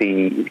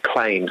the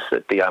claims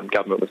that the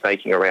government was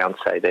making around,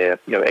 say, their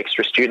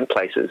extra student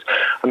places.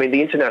 I mean,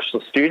 the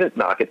international student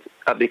market,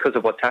 because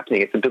of what's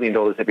happening, it's $1 billion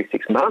every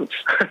 6 months.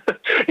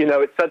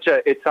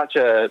 It's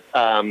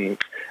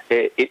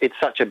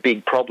such a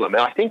big problem.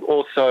 And I think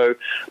also,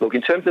 look,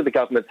 in terms of the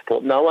government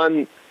support,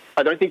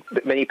 I don't think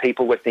that many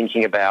people were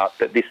thinking about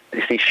that this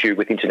issue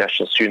with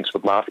international students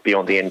would last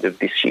beyond the end of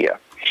this year.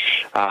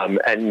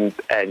 And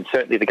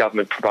certainly the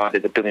government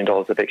provided $1 billion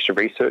of extra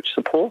research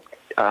support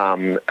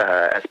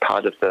as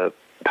part of the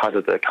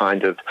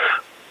kind of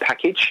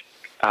package.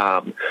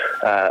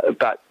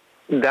 But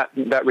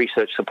that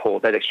research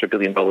support, that extra $1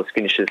 billion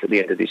finishes at the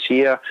end of this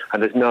year,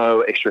 and there's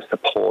no extra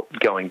support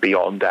going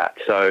beyond that.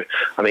 So,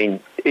 I mean,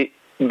 who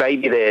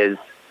knows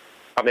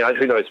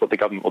what the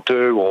government will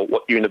do or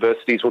what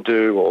universities will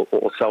do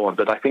or so on,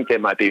 but I think there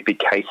might be a big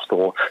case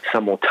for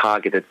some more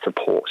targeted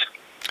support.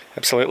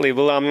 Absolutely.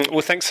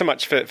 Well, thanks so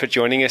much for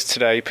joining us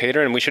today,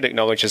 Peter. And we should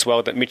acknowledge as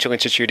well that Mitchell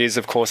Institute is,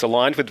 of course,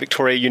 aligned with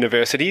Victoria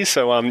University.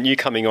 So you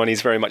coming on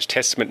is very much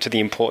testament to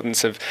the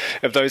importance of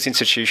those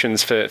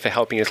institutions for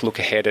helping us look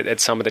ahead at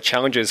some of the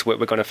challenges we're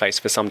going to face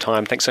for some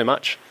time. Thanks so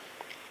much.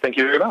 Thank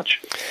you very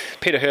much.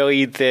 Peter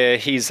Hurley there,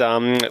 he's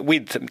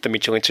with the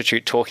Mitchell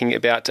Institute talking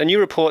about a new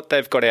report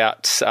they've got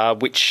out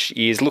which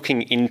is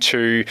looking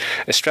into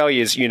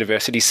Australia's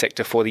university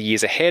sector for the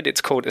years ahead.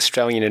 It's called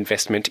Australian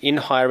Investment in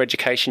Higher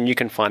Education. You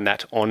can find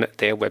that on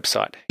their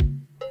website.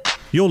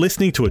 You're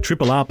listening to a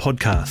Triple R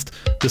podcast.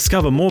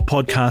 Discover more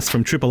podcasts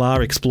from Triple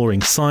R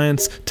exploring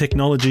science,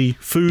 technology,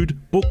 food,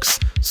 books,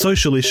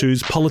 social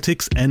issues,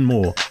 politics and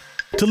more.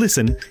 To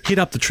listen, hit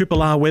up the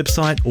Triple R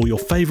website or your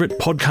favourite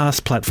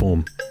podcast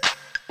platform.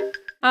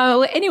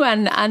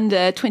 Anyone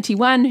under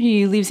 21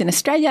 who lives in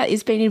Australia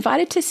is being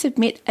invited to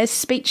submit a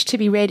speech to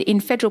be read in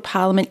federal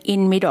parliament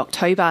in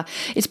mid-October.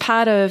 It's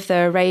part of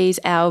the Raise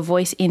Our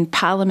Voice in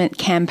Parliament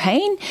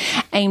campaign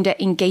aimed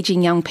at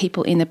engaging young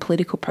people in the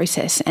political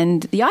process.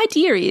 And the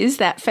idea is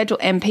that federal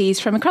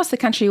MPs from across the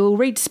country will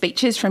read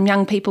speeches from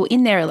young people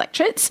in their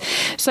electorates.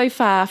 So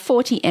far,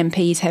 40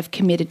 MPs have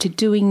committed to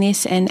doing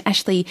this, and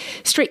Ashley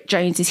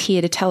Street-Jones is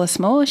here to tell us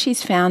more.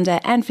 She's founder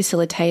and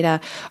facilitator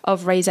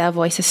of Raise Our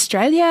Voice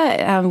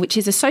Australia, which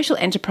is a social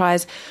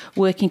enterprise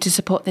working to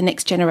support the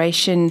next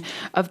generation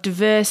of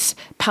diverse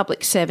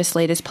public service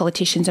leaders,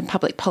 politicians and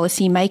public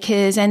policy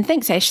makers. And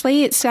thanks,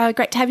 Ashley. It's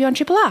great to have you on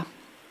Triple R.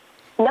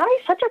 No,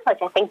 such a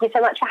pleasure. Thank you so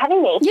much for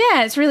having me.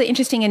 Yeah, it's a really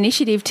interesting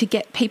initiative to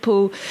get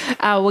people,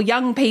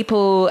 young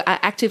people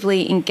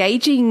actively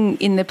engaging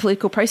in the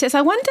political process.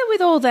 I wonder, with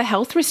all the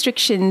health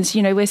restrictions,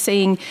 we're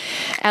seeing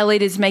our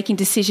leaders making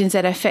decisions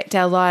that affect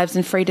our lives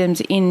and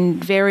freedoms in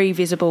very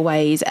visible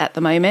ways at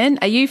the moment.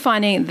 Are you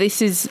finding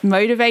this is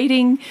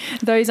motivating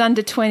those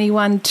under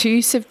 21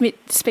 to submit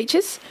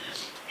speeches?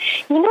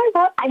 You know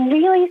what? I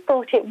really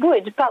thought it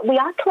would, but we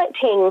are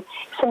collecting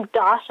some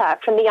data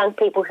from the young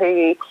people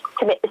who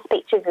submit the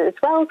speeches as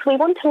well. So we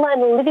want to learn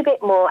a little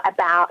bit more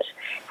about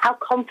how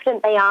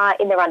confident they are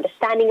in their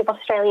understanding of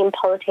Australian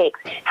politics,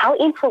 how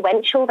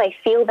influential they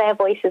feel their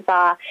voices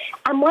are.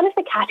 And one of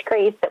the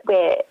categories that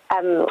we're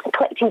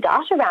collecting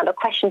data around, or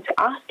questions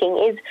we're asking,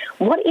 is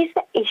what is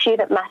the issue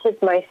that matters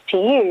most to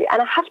you?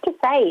 And I have to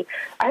say,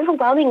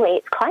 overwhelmingly,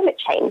 it's climate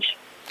change.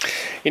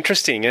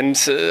 Interesting. And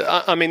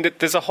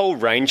there's a whole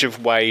range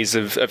of ways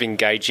of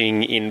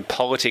engaging in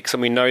politics.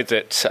 And we know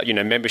that,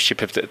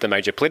 membership of the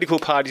major political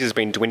parties has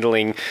been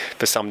dwindling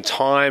for some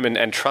time,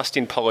 and trust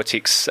in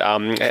politics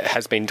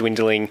has been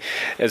dwindling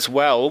as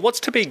well.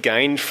 What's to be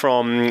gained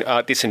from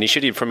this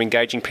initiative, from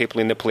engaging people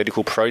in the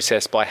political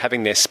process by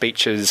having their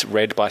speeches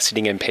read by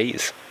sitting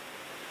MPs?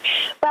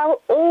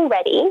 Well,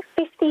 already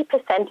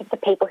 50% of the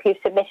people who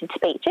submitted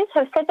speeches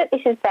have said that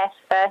this is their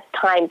first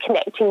time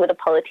connecting with a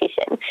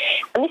politician.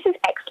 And this is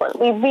excellent.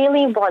 We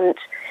really want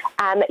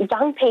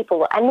young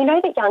people, and we know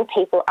that young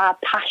people are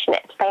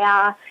passionate. They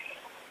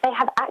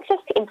have access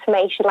to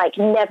information like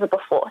never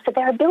before. So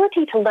their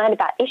ability to learn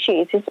about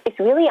issues is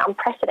really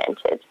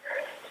unprecedented.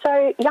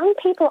 So young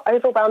people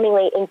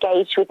overwhelmingly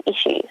engage with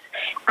issues.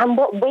 And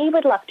what we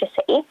would love to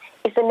see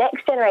is the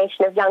next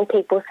generation of young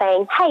people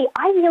saying, hey,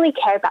 I really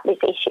care about this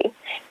issue.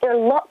 There are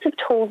lots of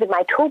tools in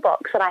my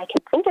toolbox that I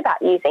can think about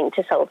using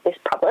to solve this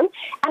problem.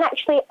 And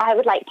actually, I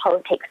would like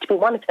politics to be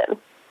one of them.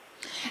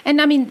 And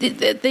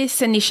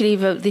this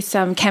initiative, this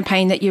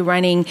campaign that you're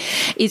running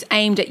is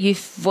aimed at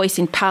Youth Voice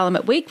in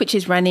Parliament Week, which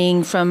is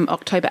running from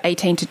October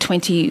 18 to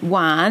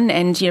 21.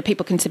 And,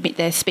 people can submit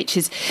their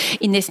speeches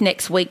in this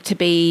next week to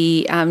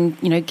be,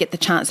 get the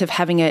chance of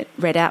having it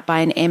read out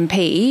by an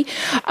MP.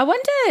 I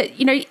wonder,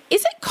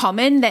 is it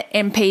common that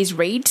MPs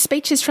read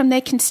speeches from their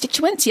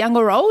constituents, young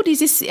or old? Is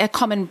this a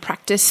common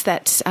practice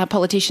that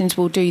politicians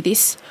will do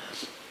this?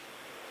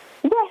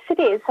 Yes, it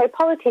is. So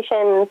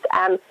politicians,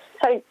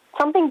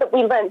 something that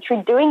we learned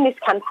through doing this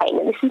campaign,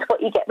 and this is what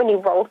you get when you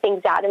roll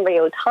things out in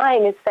real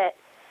time, is that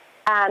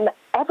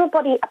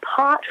everybody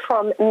apart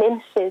from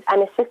ministers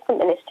and assistant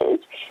ministers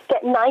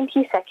get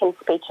 90-second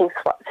speaking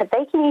slots. So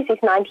they can use these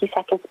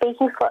 90-second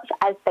speaking slots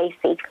as they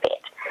see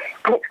fit.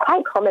 And it's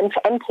quite common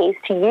for MPs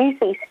to use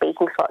these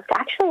speaking slots to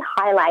actually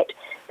highlight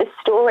the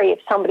story of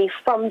somebody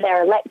from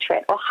their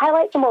electorate or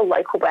highlight the more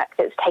local work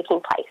that's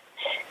taking place.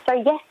 So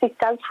yes, this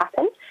does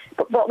happen,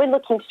 but what we're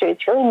looking to do is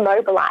really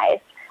mobilise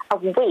a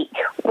week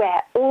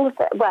where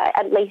where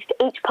at least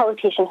each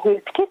politician who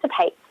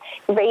participates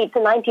reads a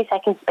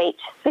 90-second speech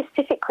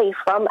specifically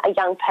from a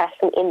young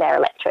person in their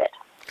electorate.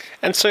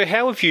 And so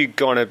how have you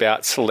gone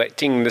about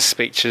selecting the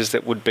speeches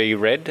that would be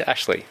read,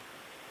 Ashley?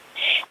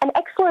 An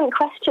excellent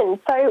question.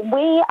 So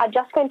we are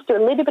just going to do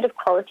a little bit of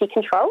quality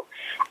control.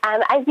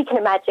 As you can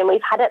imagine,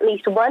 we've had at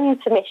least one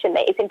submission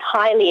that is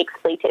entirely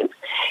expletive.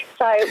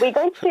 So we're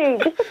going to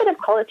do just a bit of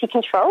quality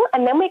control,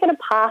 and then we're going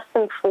to pass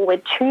them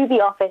forward to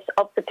the office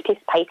of the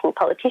participating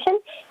politician,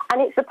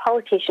 and it's the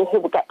politician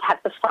who will get to have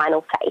the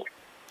final say.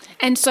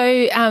 And so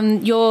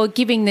you're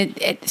giving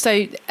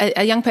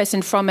a young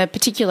person from a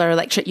particular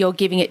electorate, you're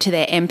giving it to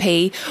their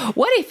MP.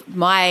 What if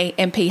my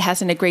MP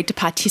hasn't agreed to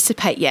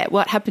participate yet?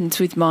 What happens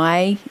with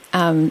my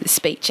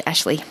speech,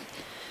 Ashley?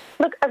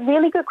 Look, a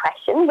really good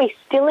question. We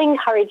still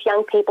encourage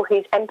young people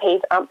whose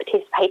MPs aren't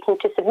participating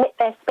to submit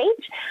their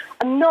speech.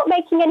 I'm not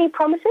making any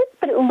promises,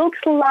 but it looks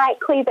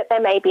likely that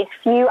there may be a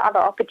few other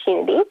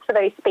opportunities for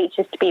those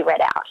speeches to be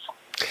read out.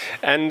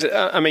 And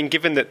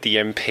given that the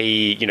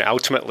MP,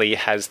 ultimately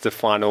has the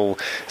final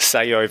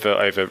say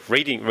over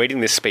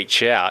reading this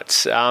speech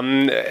out,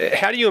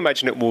 how do you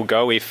imagine it will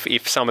go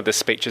if some of the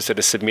speeches that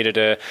are submitted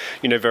are,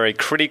 very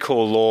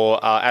critical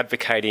or are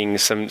advocating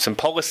some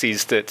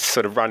policies that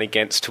sort of run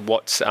against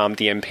what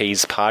the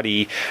MP's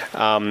party,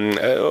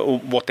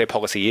 what their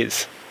policy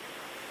is?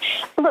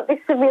 Look, this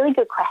is a really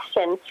good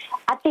question.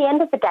 At the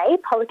end of the day,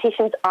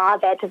 politicians are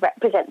there to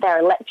represent their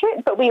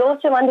electorate, but we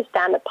also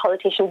understand that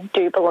politicians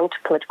do belong to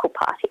political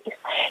parties.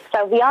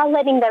 So we are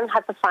letting them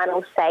have the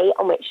final say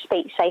on which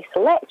speech they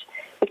select.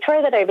 We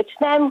throw that over to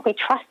them. We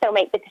trust they'll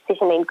make the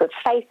decision in good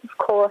faith, of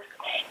course.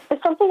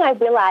 But something I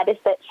will add is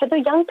that for the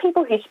young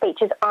people whose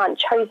speeches aren't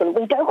chosen,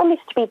 we don't want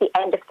this to be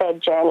the end of their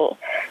journey.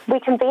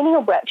 We're convening a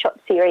workshop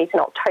series in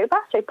October,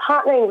 so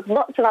partnering with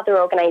lots of other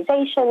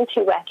organisations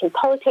who work in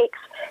politics,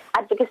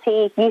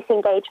 advocacy, youth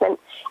engagement,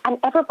 and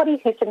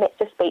everybody who submits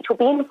a speech will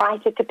be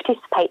invited to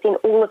participate in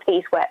all of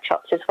these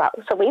workshops as well.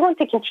 So we want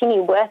to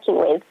continue working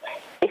with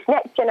this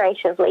next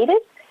generation of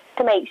leaders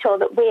to make sure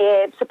that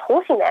we're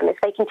supporting them as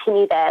they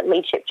continue their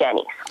leadership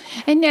journeys.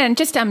 And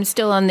just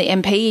still on the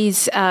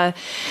MPs,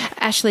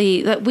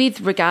 Ashley, with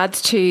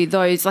regards to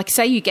those, like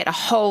say you get a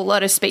whole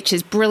lot of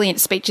speeches,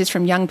 brilliant speeches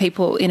from young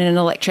people in an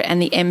electorate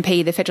and the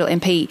MP, the federal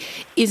MP,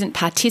 isn't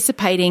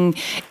participating,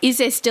 is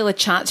there still a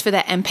chance for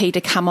that MP to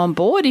come on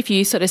board if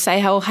you sort of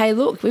say, oh, hey,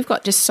 look, we've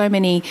got just so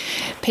many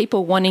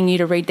people wanting you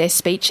to read their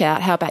speech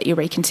out, how about you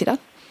reconsider?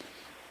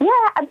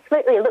 Yeah,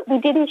 absolutely. Look, we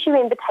did issue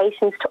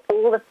invitations to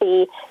all of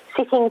the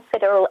sitting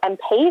federal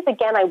MPs.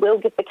 Again, I will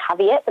give the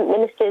caveat that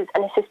ministers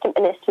and assistant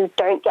ministers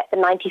don't get the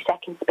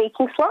 90-second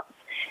speaking slots.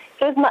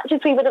 So as much as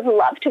we would have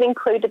loved to have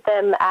included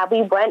them,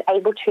 we weren't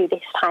able to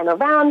this time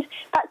around.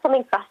 That's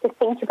something for us to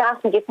think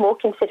about and give more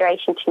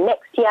consideration to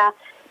next year.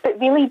 But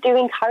really do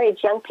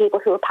encourage young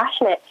people who are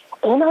passionate,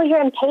 email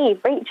your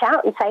MP, reach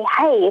out and say,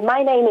 hey,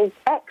 my name is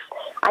X,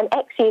 I'm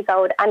X years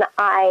old, and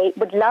I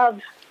would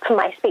love for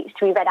my speech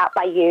to be read out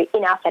by you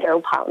in our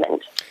federal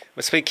parliament.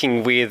 We're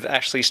speaking with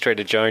Ashley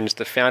Streeter-Jones,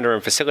 the founder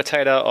and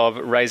facilitator of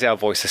Raise Our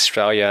Voice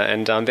Australia,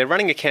 and they're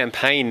running a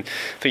campaign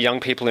for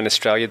young people in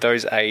Australia,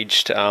 those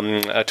aged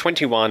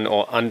 21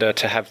 or under,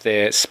 to have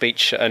their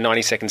speech, a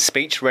 90-second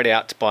speech, read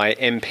out by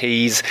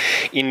MPs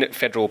in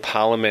federal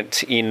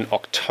parliament in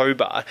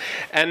October.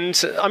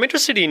 And I'm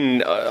interested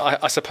in,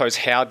 I suppose,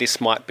 how this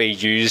might be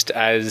used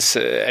as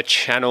a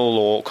channel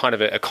or kind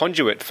of a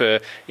conduit for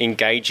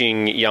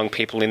engaging young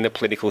people in the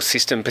political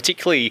system,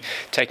 particularly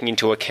taking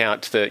into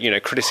account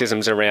the criticisms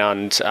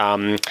around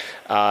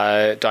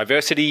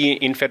diversity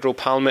in federal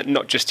parliament,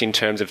 not just in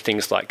terms of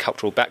things like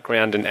cultural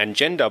background and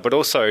gender, but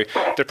also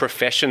the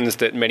professions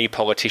that many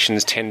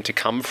politicians tend to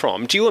come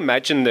from. Do you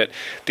imagine that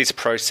this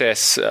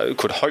process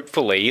could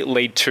hopefully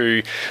lead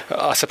to,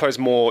 I suppose,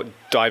 more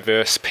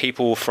diverse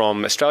people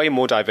from Australia,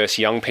 more diverse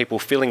young people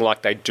feeling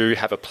like they do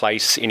have a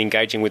place in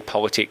engaging with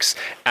politics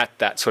at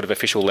that sort of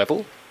official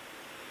level?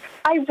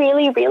 I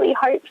really, really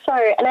hope so.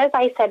 And as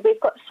I said, we've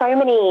got so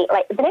many,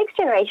 the next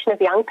generation of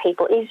young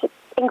people is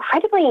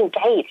incredibly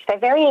engaged. They're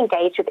very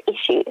engaged with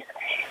issues.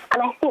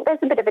 And I think there's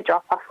a bit of a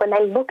drop-off when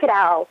they look at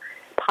our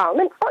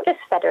parliaments, not just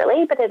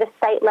federally, but at a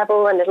state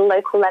level and at a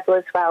local level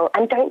as well,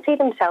 and don't see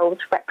themselves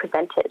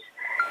represented.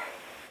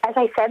 As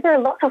I said, there are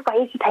lots of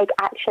ways to take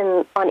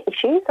action on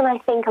issues, and I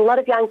think a lot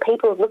of young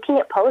people are looking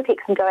at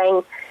politics and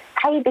going,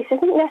 hey, this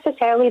isn't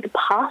necessarily the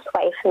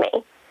pathway for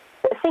me.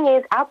 The thing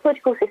is, our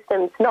political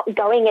system's not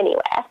going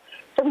anywhere,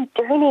 so we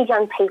do need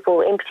young people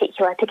in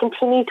particular to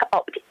continue to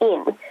opt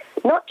in,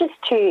 not just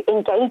to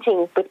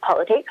engaging with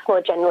politics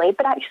more generally,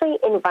 but actually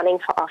in running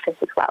for office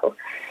as well.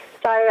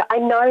 So I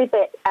know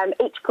that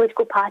each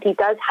political party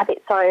does have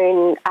its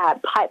own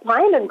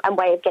pipeline and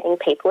way of getting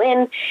people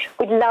in.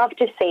 We'd love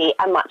to see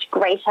a much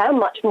greater,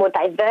 much more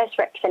diverse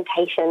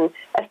representation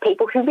of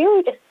people who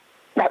really just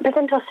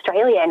represent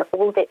Australia and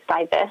all of its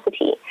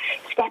diversity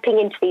stepping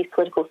into these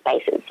political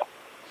spaces.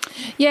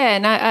 Yeah,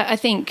 and I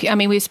think,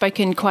 we've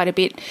spoken quite a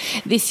bit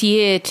this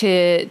year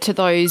to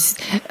those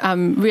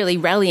really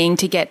rallying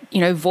to get,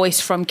 voice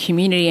from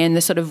community and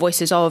the sort of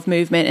voices of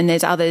movement. And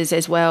there's others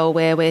as well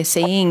where we're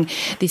seeing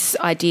this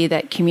idea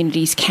that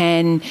communities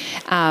can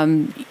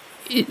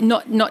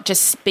not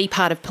just be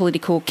part of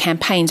political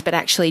campaigns, but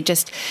actually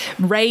just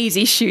raise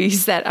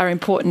issues that are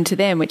important to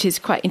them, which is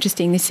quite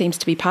interesting. This seems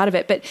to be part of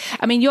it. But,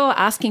 you're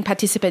asking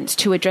participants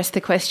to address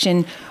the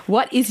question,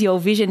 what is your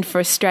vision for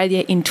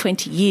Australia in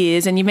 20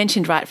 years? And you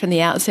mentioned right from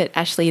the outset,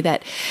 Ashley,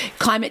 that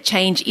climate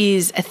change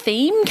is a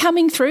theme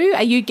coming through.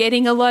 Are you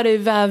getting a lot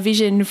of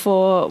vision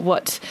for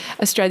what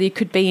Australia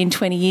could be in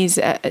 20 years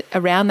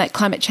around that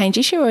climate change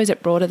issue, or is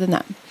it broader than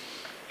that?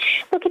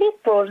 Look, it is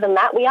broader than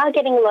that. We are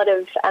getting a lot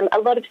of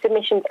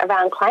submissions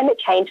around climate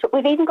change, but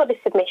we've even got a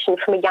submission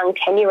from a young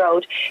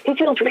 10-year-old who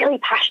feels really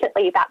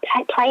passionately about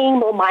playing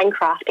more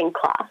Minecraft in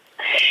class.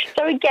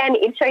 So again,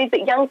 it shows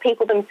that young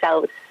people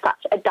themselves are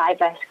such a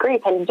diverse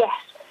group, and yes,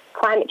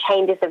 climate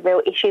change is a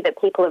real issue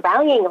that people are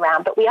rallying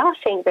around, but we are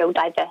seeing real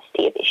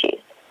diversity of issues.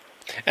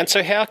 And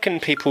so how can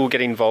people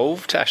get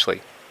involved,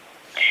 Ashley?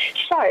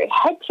 So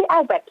head to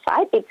our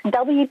website. It's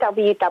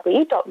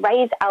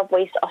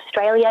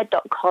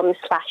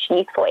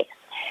www.raiseourvoiceaustralia.com/youthvoice.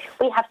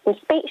 We have some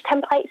speech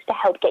templates to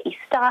help get you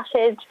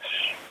started.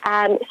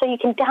 So you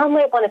can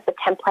download one of the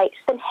templates,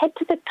 then head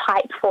to the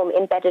type form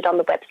embedded on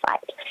the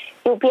website.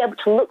 You'll be able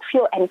to look for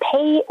your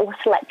MP or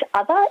select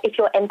other if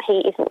your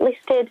MP isn't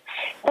listed,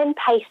 then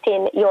paste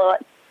in your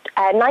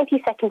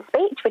 90-second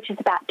speech, which is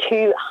about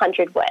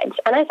 200 words.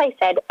 And as I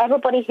said,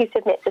 everybody who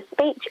submits a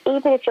speech,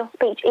 even if your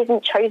speech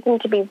isn't chosen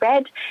to be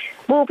read,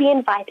 will be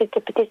invited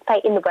to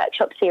participate in the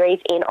workshop series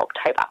in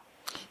October.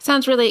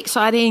 Sounds really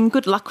exciting.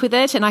 Good luck with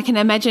it. And I can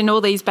imagine all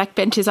these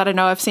backbenchers, I don't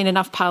know, I've seen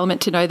enough Parliament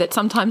to know that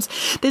sometimes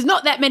there's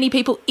not that many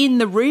people in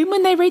the room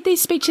when they read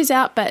these speeches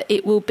out, but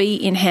it will be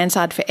in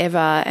Hansard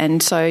forever.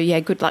 And so,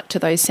 yeah, good luck to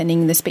those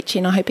sending the speech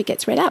in. I hope it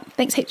gets read out.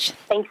 Thanks, H.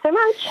 Thanks so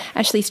much.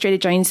 Ashley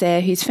Streeter-Jones there,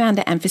 who's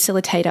founder and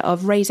facilitator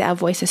of Raise Our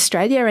Voice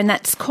Australia, and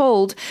that's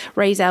called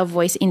Raise Our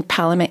Voice in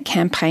Parliament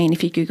campaign.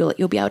 If you Google it,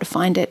 you'll be able to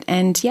find it.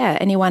 And, yeah,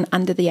 anyone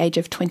under the age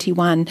of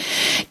 21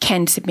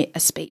 can submit a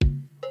speech.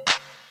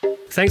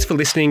 Thanks for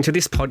listening to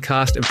this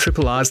podcast of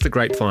Triple R's The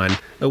Grapevine,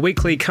 a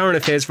weekly current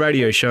affairs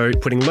radio show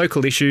putting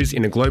local issues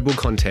in a global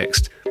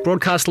context.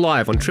 Broadcast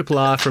live on Triple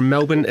R from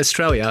Melbourne,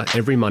 Australia,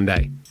 every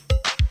Monday.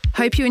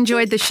 Hope you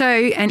enjoyed the show,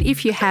 and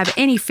if you have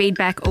any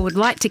feedback or would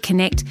like to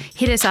connect,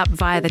 hit us up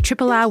via the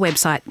Triple R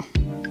website.